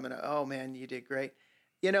people coming up, oh man, you did great.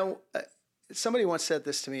 Somebody once said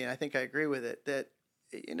this to me, and I think I agree with it, that,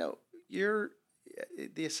 you're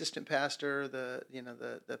the assistant pastor, the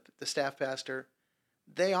staff pastor,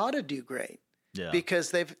 they ought to do great. Yeah.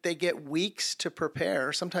 Because they get weeks to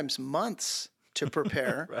prepare, sometimes months to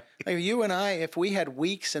prepare. Right. Like you and I, if we had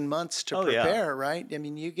weeks and months to prepare, right? I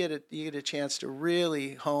mean, you get a chance to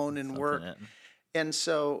really hone and work. And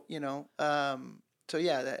so,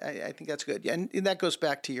 I think that's good. And that goes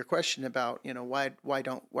back to your question about, why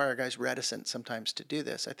are guys reticent sometimes to do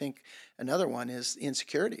this? I think another one is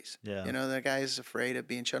insecurities. Yeah. The guy's afraid of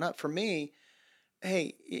being shown up. For me,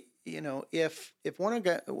 hey, if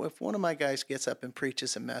one of my guys gets up and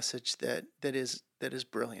preaches a message that is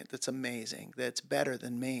brilliant, that's amazing, that's better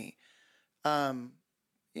than me,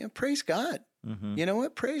 praise God. Mm-hmm. You know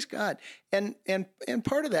what? Praise God. And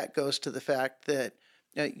part of that goes to the fact that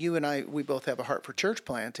you and I, we both have a heart for church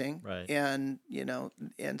planting. Right. And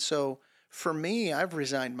so for me, I've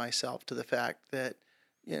resigned myself to the fact that,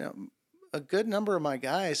 a good number of my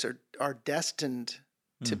guys are destined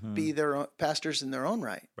to be their own pastors in their own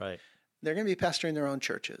right. Right. They're going to be pastoring their own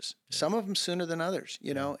churches. Yeah. Some of them sooner than others,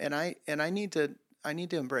 and I need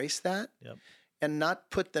to embrace that. Yep. And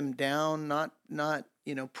not put them down, not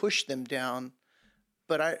push them down,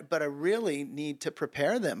 but I really need to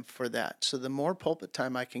prepare them for that. So the more pulpit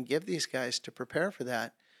time I can give these guys to prepare for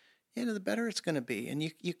that, the better it's going to be. And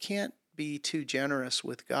you can't be too generous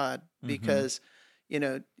with God, because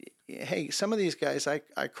hey, some of these guys,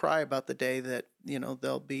 I cry about the day that,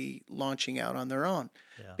 they'll be launching out on their own,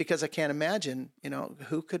 because I can't imagine,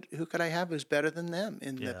 who could I have who's better than them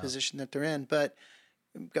in the position that they're in. But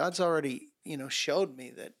God's already, showed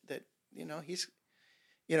me that he's,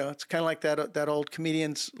 it's kind of like that old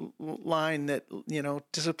comedian's line that,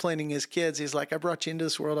 disciplining his kids. He's like, I brought you into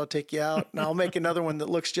this world. I'll take you out and I'll make another one that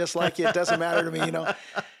looks just like you. It doesn't matter to me,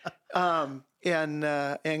 And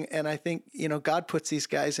I think, God puts these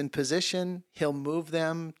guys in position. He'll move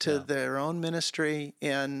them to their own ministry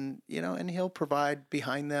and he'll provide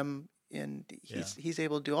behind them. And he's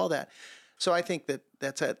able to do all that. So I think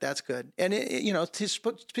that's good. And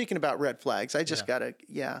speaking about red flags, I just gotta,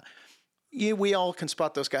 we all can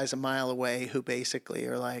spot those guys a mile away who basically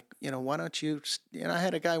are like, why don't you, I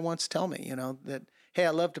had a guy once tell me, that, hey, I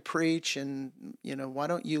love to preach and, why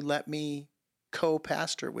don't you let me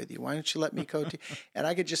co-pastor with you? Why don't you let me and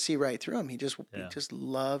I could just see right through him. He just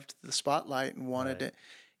loved the spotlight and wanted it.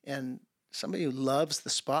 And somebody who loves the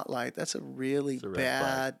spotlight, that's a really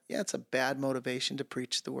bad, it's a bad motivation to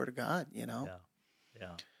preach the word of God, Yeah.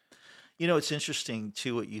 It's interesting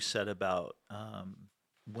too, what you said about,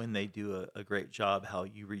 when they do a great job, how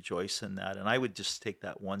you rejoice in that. And I would just take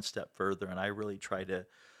that one step further. And I really try to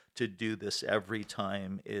do this every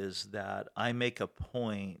time, is that I make a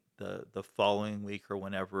point the following week or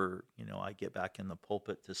whenever, I get back in the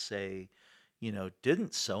pulpit to say,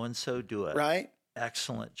 didn't so-and-so do it? Right.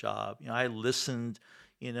 Excellent job. I listened,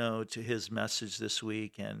 to his message this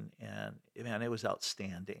week and man, it was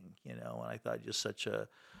outstanding, and I thought just such a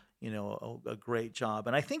great job.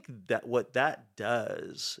 And I think that what that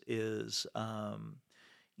does is,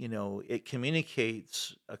 it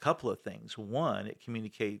communicates a couple of things. One, it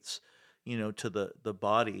communicates, to the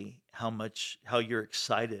body how you're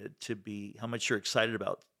excited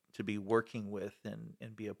about to be working with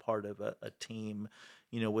and be a part of a team,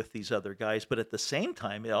 with these other guys. But at the same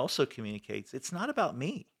time, it also communicates it's not about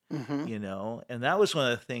me, and that was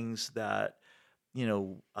one of the things that,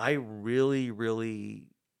 I really, really,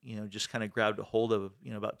 just kind of grabbed a hold of,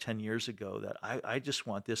 about 10 years ago, that I just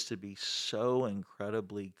want this to be so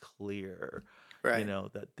incredibly clear, right.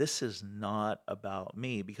 That this is not about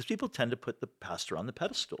me, because people tend to put the pastor on the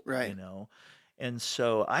pedestal, right. And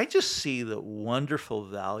so I just see the wonderful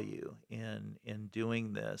value in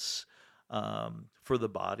doing this for the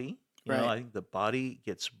body. Right. I think the body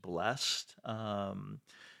gets blessed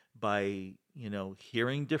by,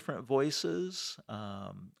 hearing different voices.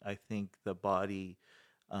 I think the body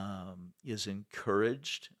is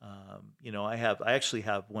encouraged. I actually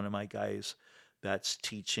have one of my guys that's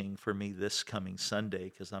teaching for me this coming Sunday,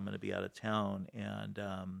 because I'm going to be out of town, and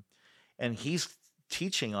he's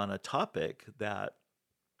teaching on a topic that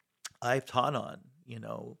I've taught on,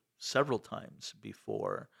 several times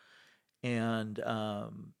before, and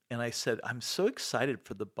I said, I'm so excited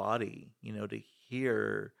for the body, to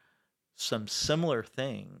hear some similar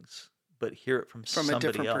things, but hear it from somebody a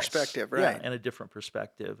different else. perspective, right? Yeah, and a different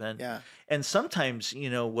perspective. And sometimes,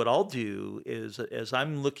 what I'll do is, as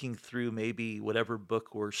I'm looking through maybe whatever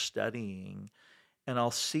book we're studying, and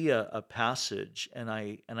I'll see a passage, and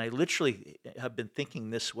I literally have been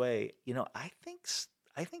thinking this way, I think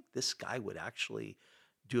this guy would actually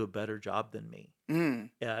do a better job than me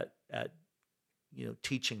at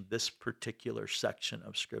teaching this particular section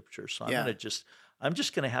of Scripture. So I'm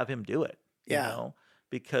just gonna have him do it.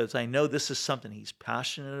 Because I know this is something he's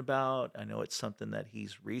passionate about. I know it's something that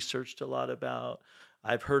he's researched a lot about.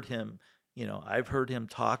 I've heard him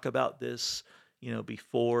talk about this,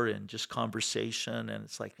 before in just conversation, and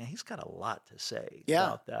it's like, man, he's got a lot to say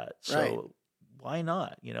about that. So why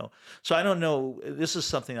not? So I don't know. This is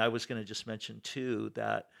something I was going to just mention too,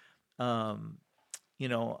 that, so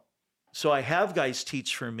I have guys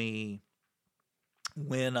teach for me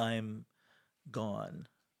when I'm gone.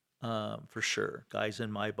 For sure, guys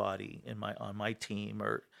in my body, on my team,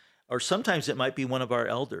 or sometimes it might be one of our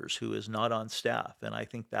elders who is not on staff, and I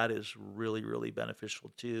think that is really, really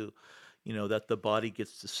beneficial too. That the body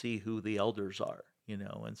gets to see who the elders are.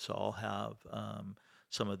 And so I'll have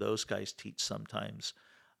some of those guys teach sometimes,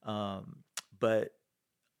 but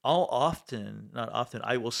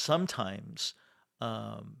I will sometimes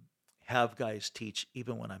have guys teach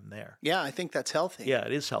even when I'm there. Yeah, I think that's healthy. Yeah,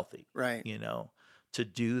 it is healthy. Right. To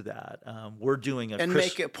do that. We're doing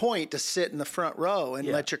make a point to sit in the front row and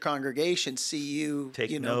let your congregation see you,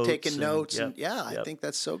 taking notes. I think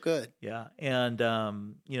that's so good. Yeah. And,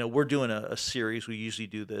 we're doing a series. We usually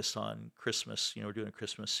do this on Christmas. We're doing a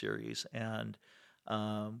Christmas series, and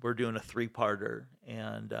we're doing a 3-parter,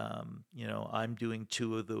 and I'm doing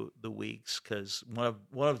 2 of the weeks, because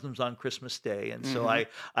one of them's on Christmas Day, and so I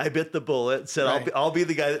bit the bullet and said, I'll be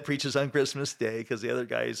the guy that preaches on Christmas Day, because the other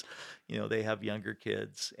guys, they have younger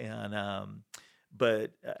kids, and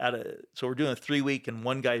so we're doing a 3-week, and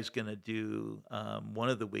one guy's going to do one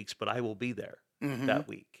of the weeks, but I will be there that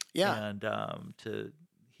week, and to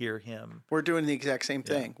hear him. We're doing the exact same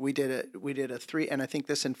thing. We did a 3, and I think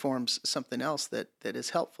this informs something else that is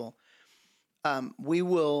helpful. I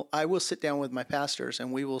will sit down with my pastors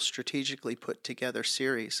and we will strategically put together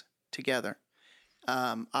series together.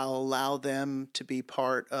 I'll allow them to be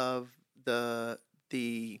part of the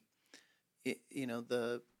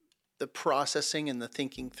processing and the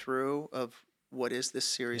thinking through of what is this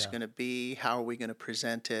series going to be, how are we going to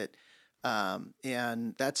present it,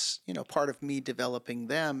 and that's part of me developing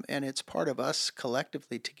them, and it's part of us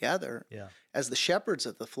collectively together as the shepherds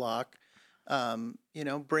of the flock.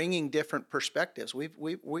 Bringing different perspectives.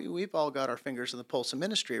 We've all got our fingers in the pulse of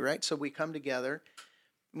ministry, right? So we come together,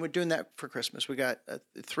 and we're doing that for Christmas. We got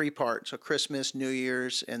 3 parts: so Christmas, New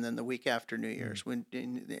Year's, and then the week after New Year's.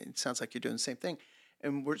 It sounds like you're doing the same thing.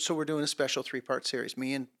 And we're doing a special 3-part series.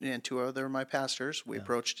 Me and 2 other of my pastors, we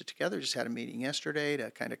approached it together. Just had a meeting yesterday to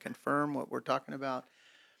kind of confirm what we're talking about.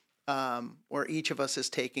 Where each of us is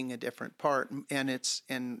taking a different part, and it's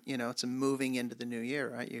moving into the new year,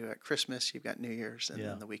 right? You got Christmas, you've got New Year's, and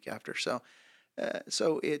then the week after. So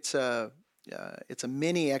it's a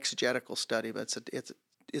mini exegetical study, but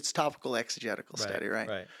it's topical exegetical study, right?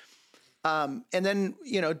 Right. And then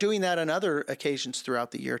doing that on other occasions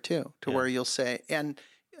throughout the year too, where you'll say, and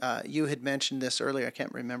you had mentioned this earlier. I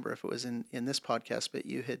can't remember if it was in this podcast, but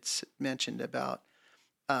you had mentioned about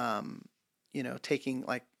taking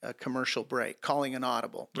like a commercial break, calling an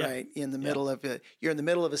audible, right? In the middle of it, you're in the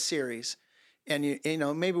middle of a series, and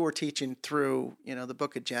maybe we're teaching through the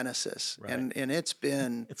book of Genesis, and it's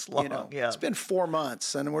been it's long, it's been 4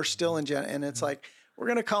 months, and we're still in and it's like we're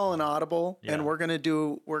going to call an audible, and we're going to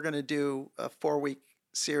do a 4-week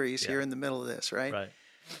series here in the middle of this, right? Right.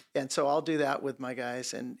 And so I'll do that with my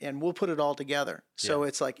guys, and we'll put it all together. So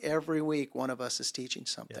it's like every week one of us is teaching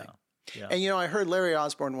something. Yeah. And I heard Larry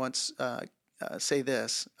Osborne once say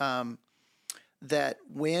this, that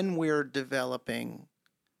when we're developing,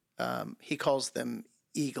 he calls them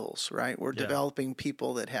eagles, right? We're developing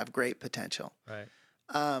people that have great potential. Right.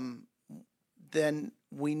 Then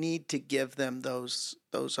we need to give them those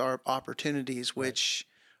are opportunities, which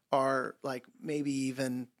are like maybe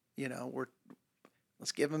even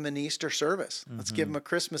let's give them an Easter service. Let's give them a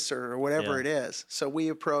Christmas service or whatever it is. So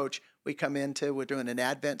we're doing an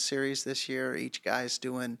Advent series this year. Each guy's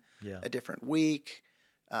doing a different week.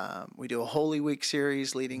 We do a Holy Week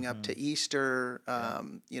series leading up to Easter,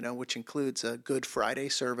 which includes a Good Friday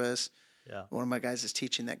service. Yeah. One of my guys is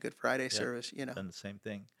teaching that Good Friday service, Done the same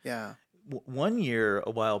thing. Yeah. One year,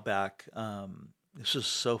 a while back, this was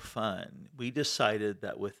so fun. We decided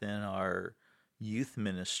that within our youth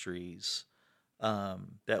ministries,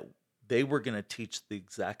 that they were going to teach the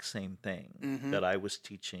exact same thing that I was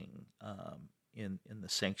teaching in the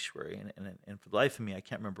sanctuary. And for the life of me, I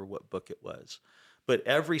can't remember what book it was. But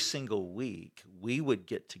every single week, we would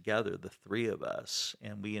get together, the 3 of us,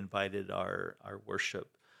 and we invited our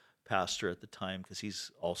worship pastor at the time, because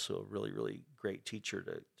he's also a really, really great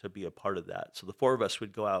teacher, to be a part of that. So the 4 of us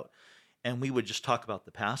would go out, and we would just talk about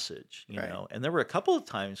the passage, And there were a couple of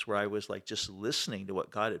times where I was like just listening to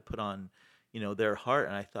what God had put on their heart.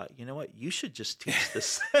 And I thought, you know what, you should just teach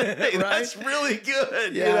this. That's really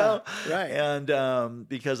good, Right. And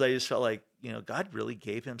because I just felt like, God really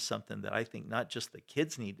gave him something that I think not just the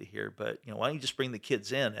kids need to hear, but, why don't you just bring the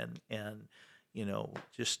kids in and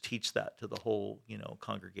just teach that to the whole,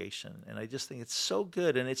 congregation. And I just think it's so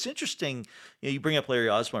good. And it's interesting, you bring up Larry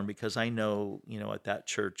Osborne, because I know, at that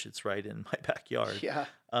church, it's right in my backyard. Yeah.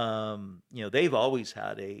 They've always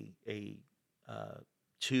had a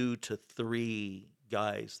 2 to 3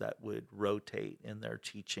 guys that would rotate in their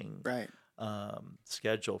teaching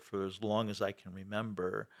schedule for as long as I can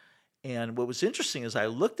remember. And what was interesting is I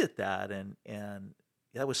looked at that and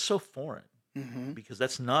that was so foreign, because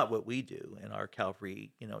that's not what we do in our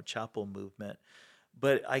Calvary, chapel movement.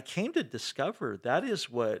 But I came to discover that is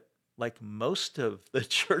what like most of the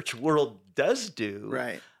church world does do.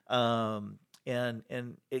 Right.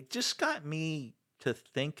 And it just got me to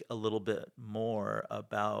think a little bit more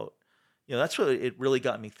about, that's what it really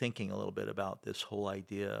got me thinking a little bit about this whole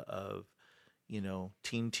idea of,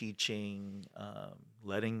 team teaching,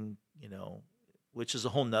 letting, which is a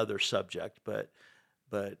whole nother subject, but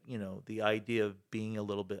the idea of being a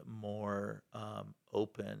little bit more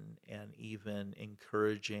open and even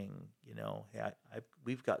encouraging,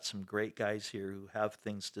 we've got some great guys here who have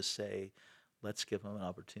things to say. Let's give them an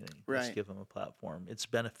opportunity. Right. Let's give them a platform. It's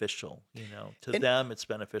beneficial, to them. It's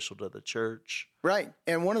beneficial to the church. Right.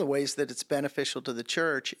 And one of the ways that it's beneficial to the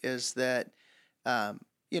church is that,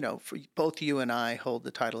 for both you and I hold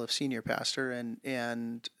the title of senior pastor,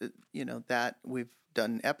 and that we've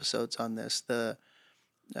done episodes on this.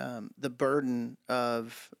 the burden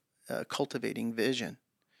of cultivating vision.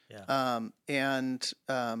 Yeah.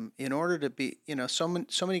 In order to be, so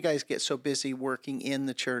many guys get so busy working in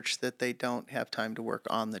the church that they don't have time to work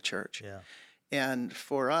on the church. Yeah. And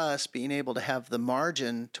for us, being able to have the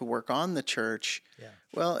margin to work on the church, Yeah.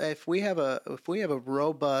 well, if we have a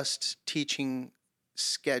robust teaching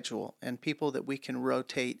schedule and people that we can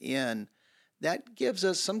rotate in, that gives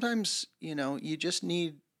us sometimes, you just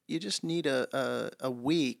need a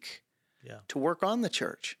week Yeah. to work on the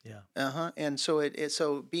church. Yeah. And so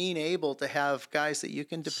so being able to have guys that you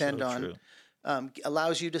can depend So on true.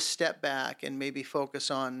 allows you to step back and maybe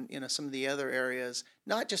focus on some of the other areas,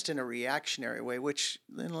 not just in a reactionary way. Which,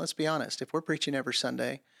 let's be honest, if we're preaching every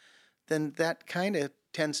Sunday, then that kind of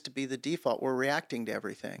tends to be the default. We're reacting to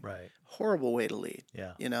everything. Right. Horrible way to lead.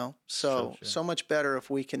 Yeah. So true. much better if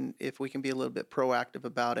we can be a little bit proactive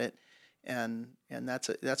about it. And that's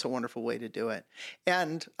a wonderful way to do it.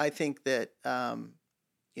 And I think that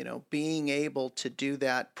being able to do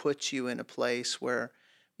that puts you in a place where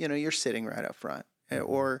you're sitting right up front.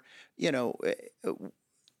 Mm-hmm. Or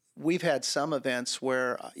we've had some events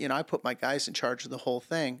where I put my guys in charge of the whole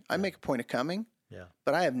thing. I make a point of coming, Yeah.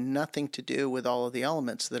 but I have nothing to do with all of the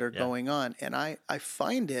elements that are going on. And I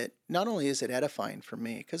find it, not only is it edifying for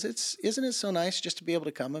me, because isn't it so nice just to be able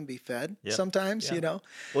to come and be fed sometimes, Yeah.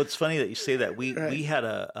 Well, it's funny that you say that. We had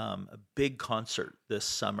a big concert this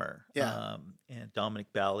summer. Yeah. And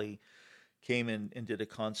Dominic Bally came in and did a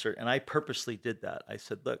concert, and I purposely did that. I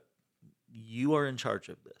said, look, you are in charge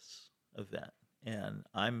of this event, and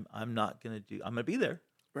I'm not going to be there.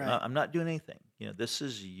 Right. I'm not doing anything. This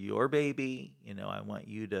is your baby. I want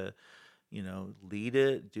you to, lead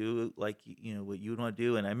it, do like, what you want to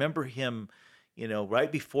do. And I remember him,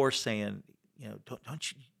 right before saying,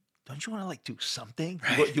 don't you want to like do something?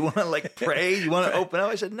 Right. You want to like pray? You want to open up?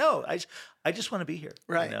 I said, no, I just want to be here.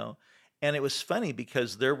 Right. And it was funny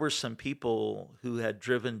because there were some people who had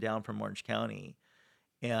driven down from Orange County,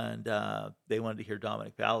 and they wanted to hear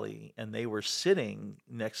Dominic Bally, and they were sitting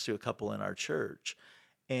next to a couple in our church.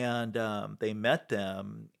 And they met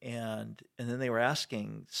them, and then they were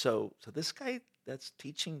asking, so this guy that's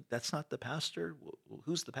teaching, that's not the pastor?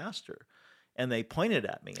 Who's the pastor? And they pointed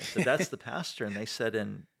at me and said, that's the pastor. And they said,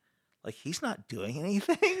 and like, he's not doing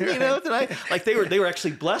anything, tonight. Like they were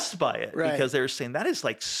actually blessed by it, because they were saying that is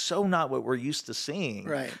like so not what we're used to seeing,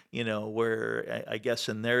 Right. Where I guess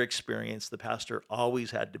in their experience, the pastor always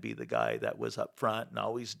had to be the guy that was up front and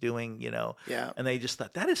always doing, Yeah. and they just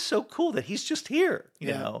thought that is so cool that he's just here,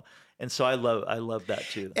 And so I love that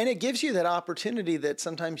too. And it gives you that opportunity that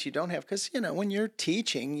sometimes you don't have, because, when you're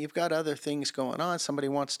teaching, you've got other things going on. Somebody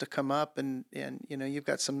wants to come up and you've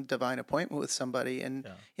got some divine appointment with somebody, and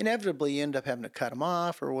inevitably you end up having to cut them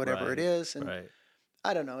off or whatever it is. And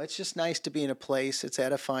I don't know. It's just nice to be in a place. It's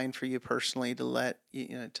edifying for you personally to let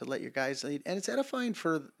your guys lead, and it's edifying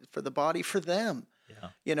for the body, for them.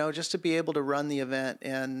 Yeah. Just to be able to run the event,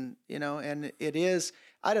 and and it is.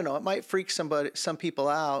 I don't know. It might freak some people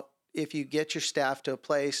out if you get your staff to a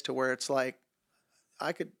place to where it's like,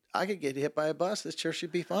 I could get hit by a bus. This church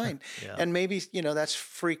should be fine. Yeah. And maybe, that's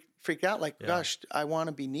freaked out. Like, gosh, I want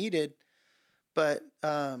to be needed. But,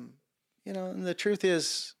 and the truth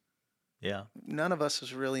is, none of us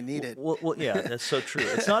is really needed. Well, yeah, that's so true.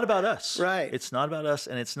 It's not about us. Right. It's not about us,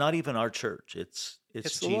 and it's not even our church. It's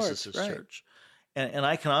Jesus' church. And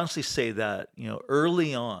I can honestly say that,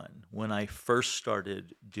 early on when I first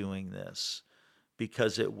started doing this,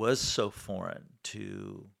 because it was so foreign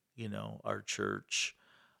to, our church,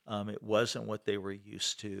 it wasn't what they were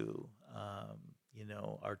used to.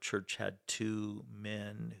 Our church had two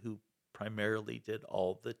men who primarily did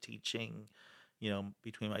all the teaching,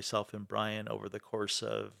 between myself and Brian over the course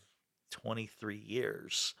of 23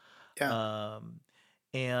 years. Yeah.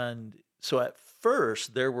 And so at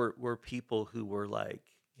first there were people who were like,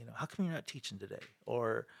 how come you're not teaching today?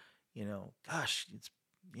 Or, gosh, it's,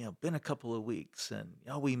 been a couple of weeks and,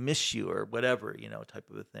 we miss you, or whatever, type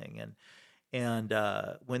of a thing. And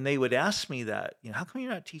when they would ask me that, how come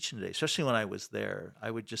you're not teaching today? Especially when I was there, I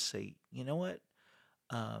would just say, you know what?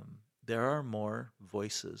 There are more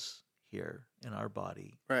voices here in our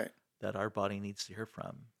body that our body needs to hear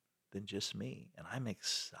from than just me. And I'm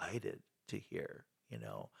excited to hear,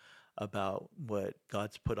 about what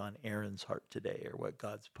God's put on Aaron's heart today, or what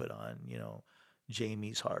God's put on,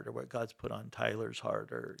 Jamie's heart, or what God's put on Tyler's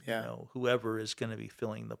heart, or, whoever is going to be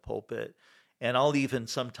filling the pulpit. And I'll even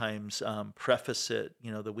sometimes preface it,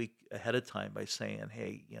 the week ahead of time by saying,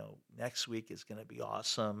 hey, next week is going to be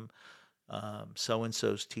awesome.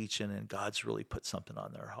 So-and-so's teaching, and God's really put something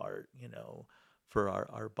on their heart, for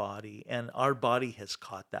our body. And our body has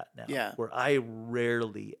caught that now, Yeah. where I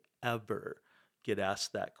rarely ever get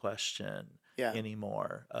asked that question Yeah.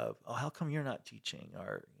 anymore of, oh, how come you're not teaching?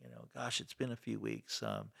 Or, gosh, it's been a few weeks.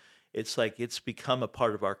 It's like it's become a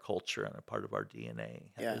part of our culture and a part of our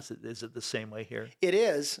DNA. Yeah. Is it the same way here? It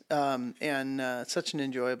is, and such an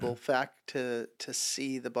enjoyable fact to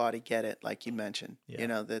see the body get it, like you mentioned.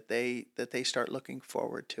 Yeah. That they start looking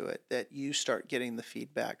forward to it. That you start getting the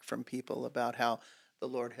feedback from people about how the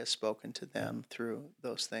Lord has spoken to them through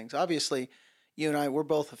those things. Obviously, you and I, we're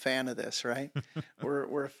both a fan of this, right?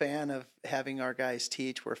 we're a fan of having our guys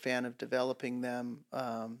teach. We're a fan of developing them,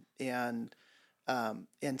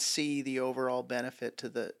 and see the overall benefit to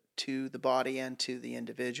the body and to the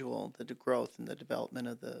individual, the growth and the development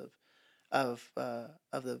of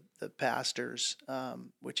the pastors,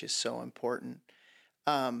 which is so important.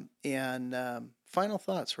 Final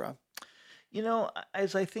thoughts, Rob.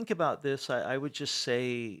 As I think about this, I would just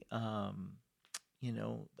say, I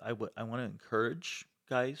want to encourage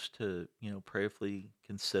guys to, prayerfully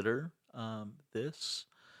consider this.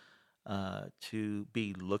 To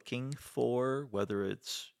be looking for, whether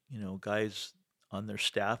it's, guys on their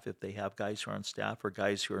staff, if they have guys who are on staff, or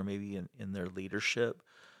guys who are maybe in their leadership,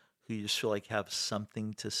 who you just feel like have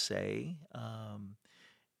something to say,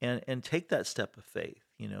 and take that step of faith,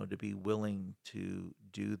 to be willing to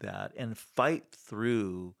do that and fight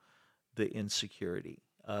through the insecurity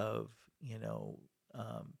of,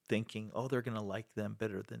 thinking, oh, they're going to like them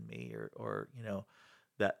better than me, or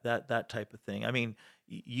that type of thing. I mean,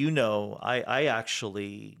 I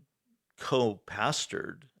actually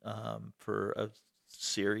co-pastored for a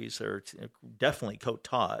series, or definitely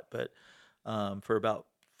co-taught, but for about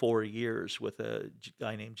 4 years with a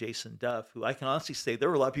guy named Jason Duff, who I can honestly say there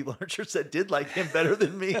were a lot of people in our church that did like him better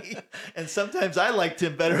than me, and sometimes I liked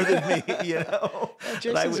him better than me.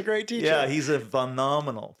 Jason's a great teacher. Yeah, he's a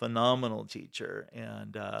phenomenal teacher,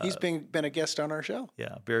 and he's been a guest on our show.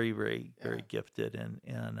 Yeah, very, very, very gifted, and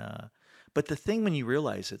but the thing when you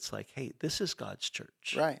realize it's like, hey, this is God's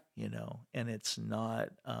church, right? And it's not.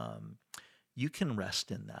 You can rest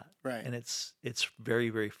in that, right? And it's very,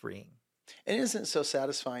 very freeing. And isn't it so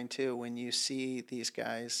satisfying too when you see these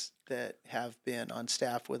guys that have been on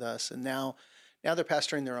staff with us, and now they're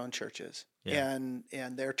pastoring their own churches, and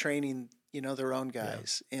they're training their own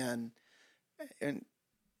guys, and I don't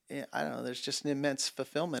know, there's just an immense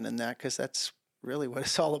fulfillment in that, because that's really what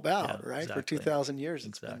it's all about, right? Exactly. For 2,000 years,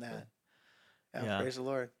 it's been that. Praise the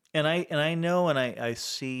Lord. And I know, and I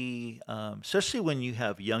see, especially when you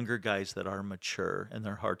have younger guys that are mature and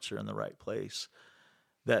their hearts are in the right place,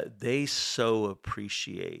 that they so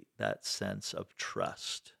appreciate that sense of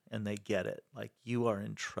trust, and they get it. Like, you are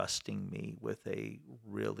entrusting me with a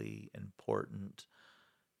really important,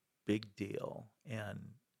 big deal, and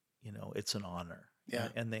it's an honor. Yeah.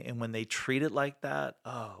 And when they treat it like that,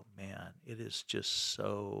 oh man, it is just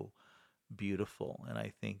so beautiful, and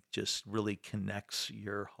I think just really connects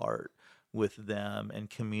your heart with them and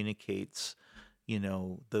communicates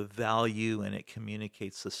the value, and it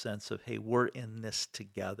communicates the sense of, hey, we're in this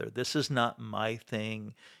together. This is not my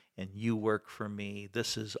thing and you work for me.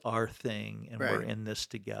 This is our thing, and we're in this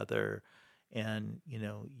together. And,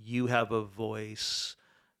 you have a voice,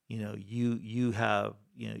 you have,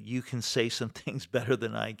 you can say some things better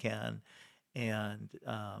than I can. And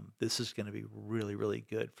this is going to be really, really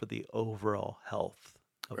good for the overall health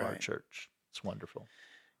of our church. It's wonderful.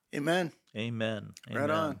 Amen. Amen. Right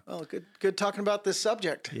on. Well, good talking about this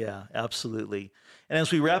subject. Yeah, absolutely. And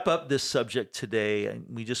as we wrap up this subject today,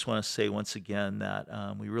 we just want to say once again that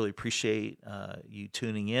we really appreciate you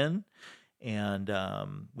tuning in, and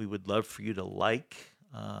we would love for you to like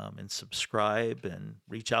and subscribe and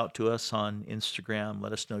reach out to us on Instagram.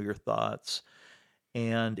 Let us know your thoughts.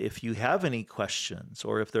 And if you have any questions,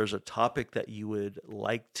 or if there's a topic that you would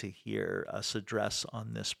like to hear us address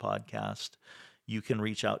on this podcast, you can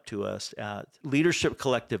reach out to us at Leadership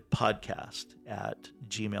Collective Podcast at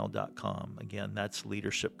gmail.com. Again, that's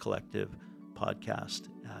Leadership Collective Podcast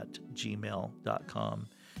at gmail.com.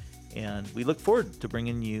 And we look forward to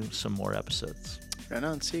bringing you some more episodes. Right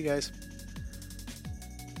on. See you guys.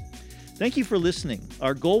 Thank you for listening.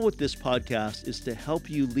 Our goal with this podcast is to help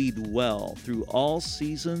you lead well through all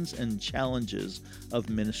seasons and challenges of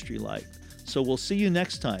ministry life. So we'll see you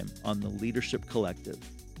next time on the Leadership Collective.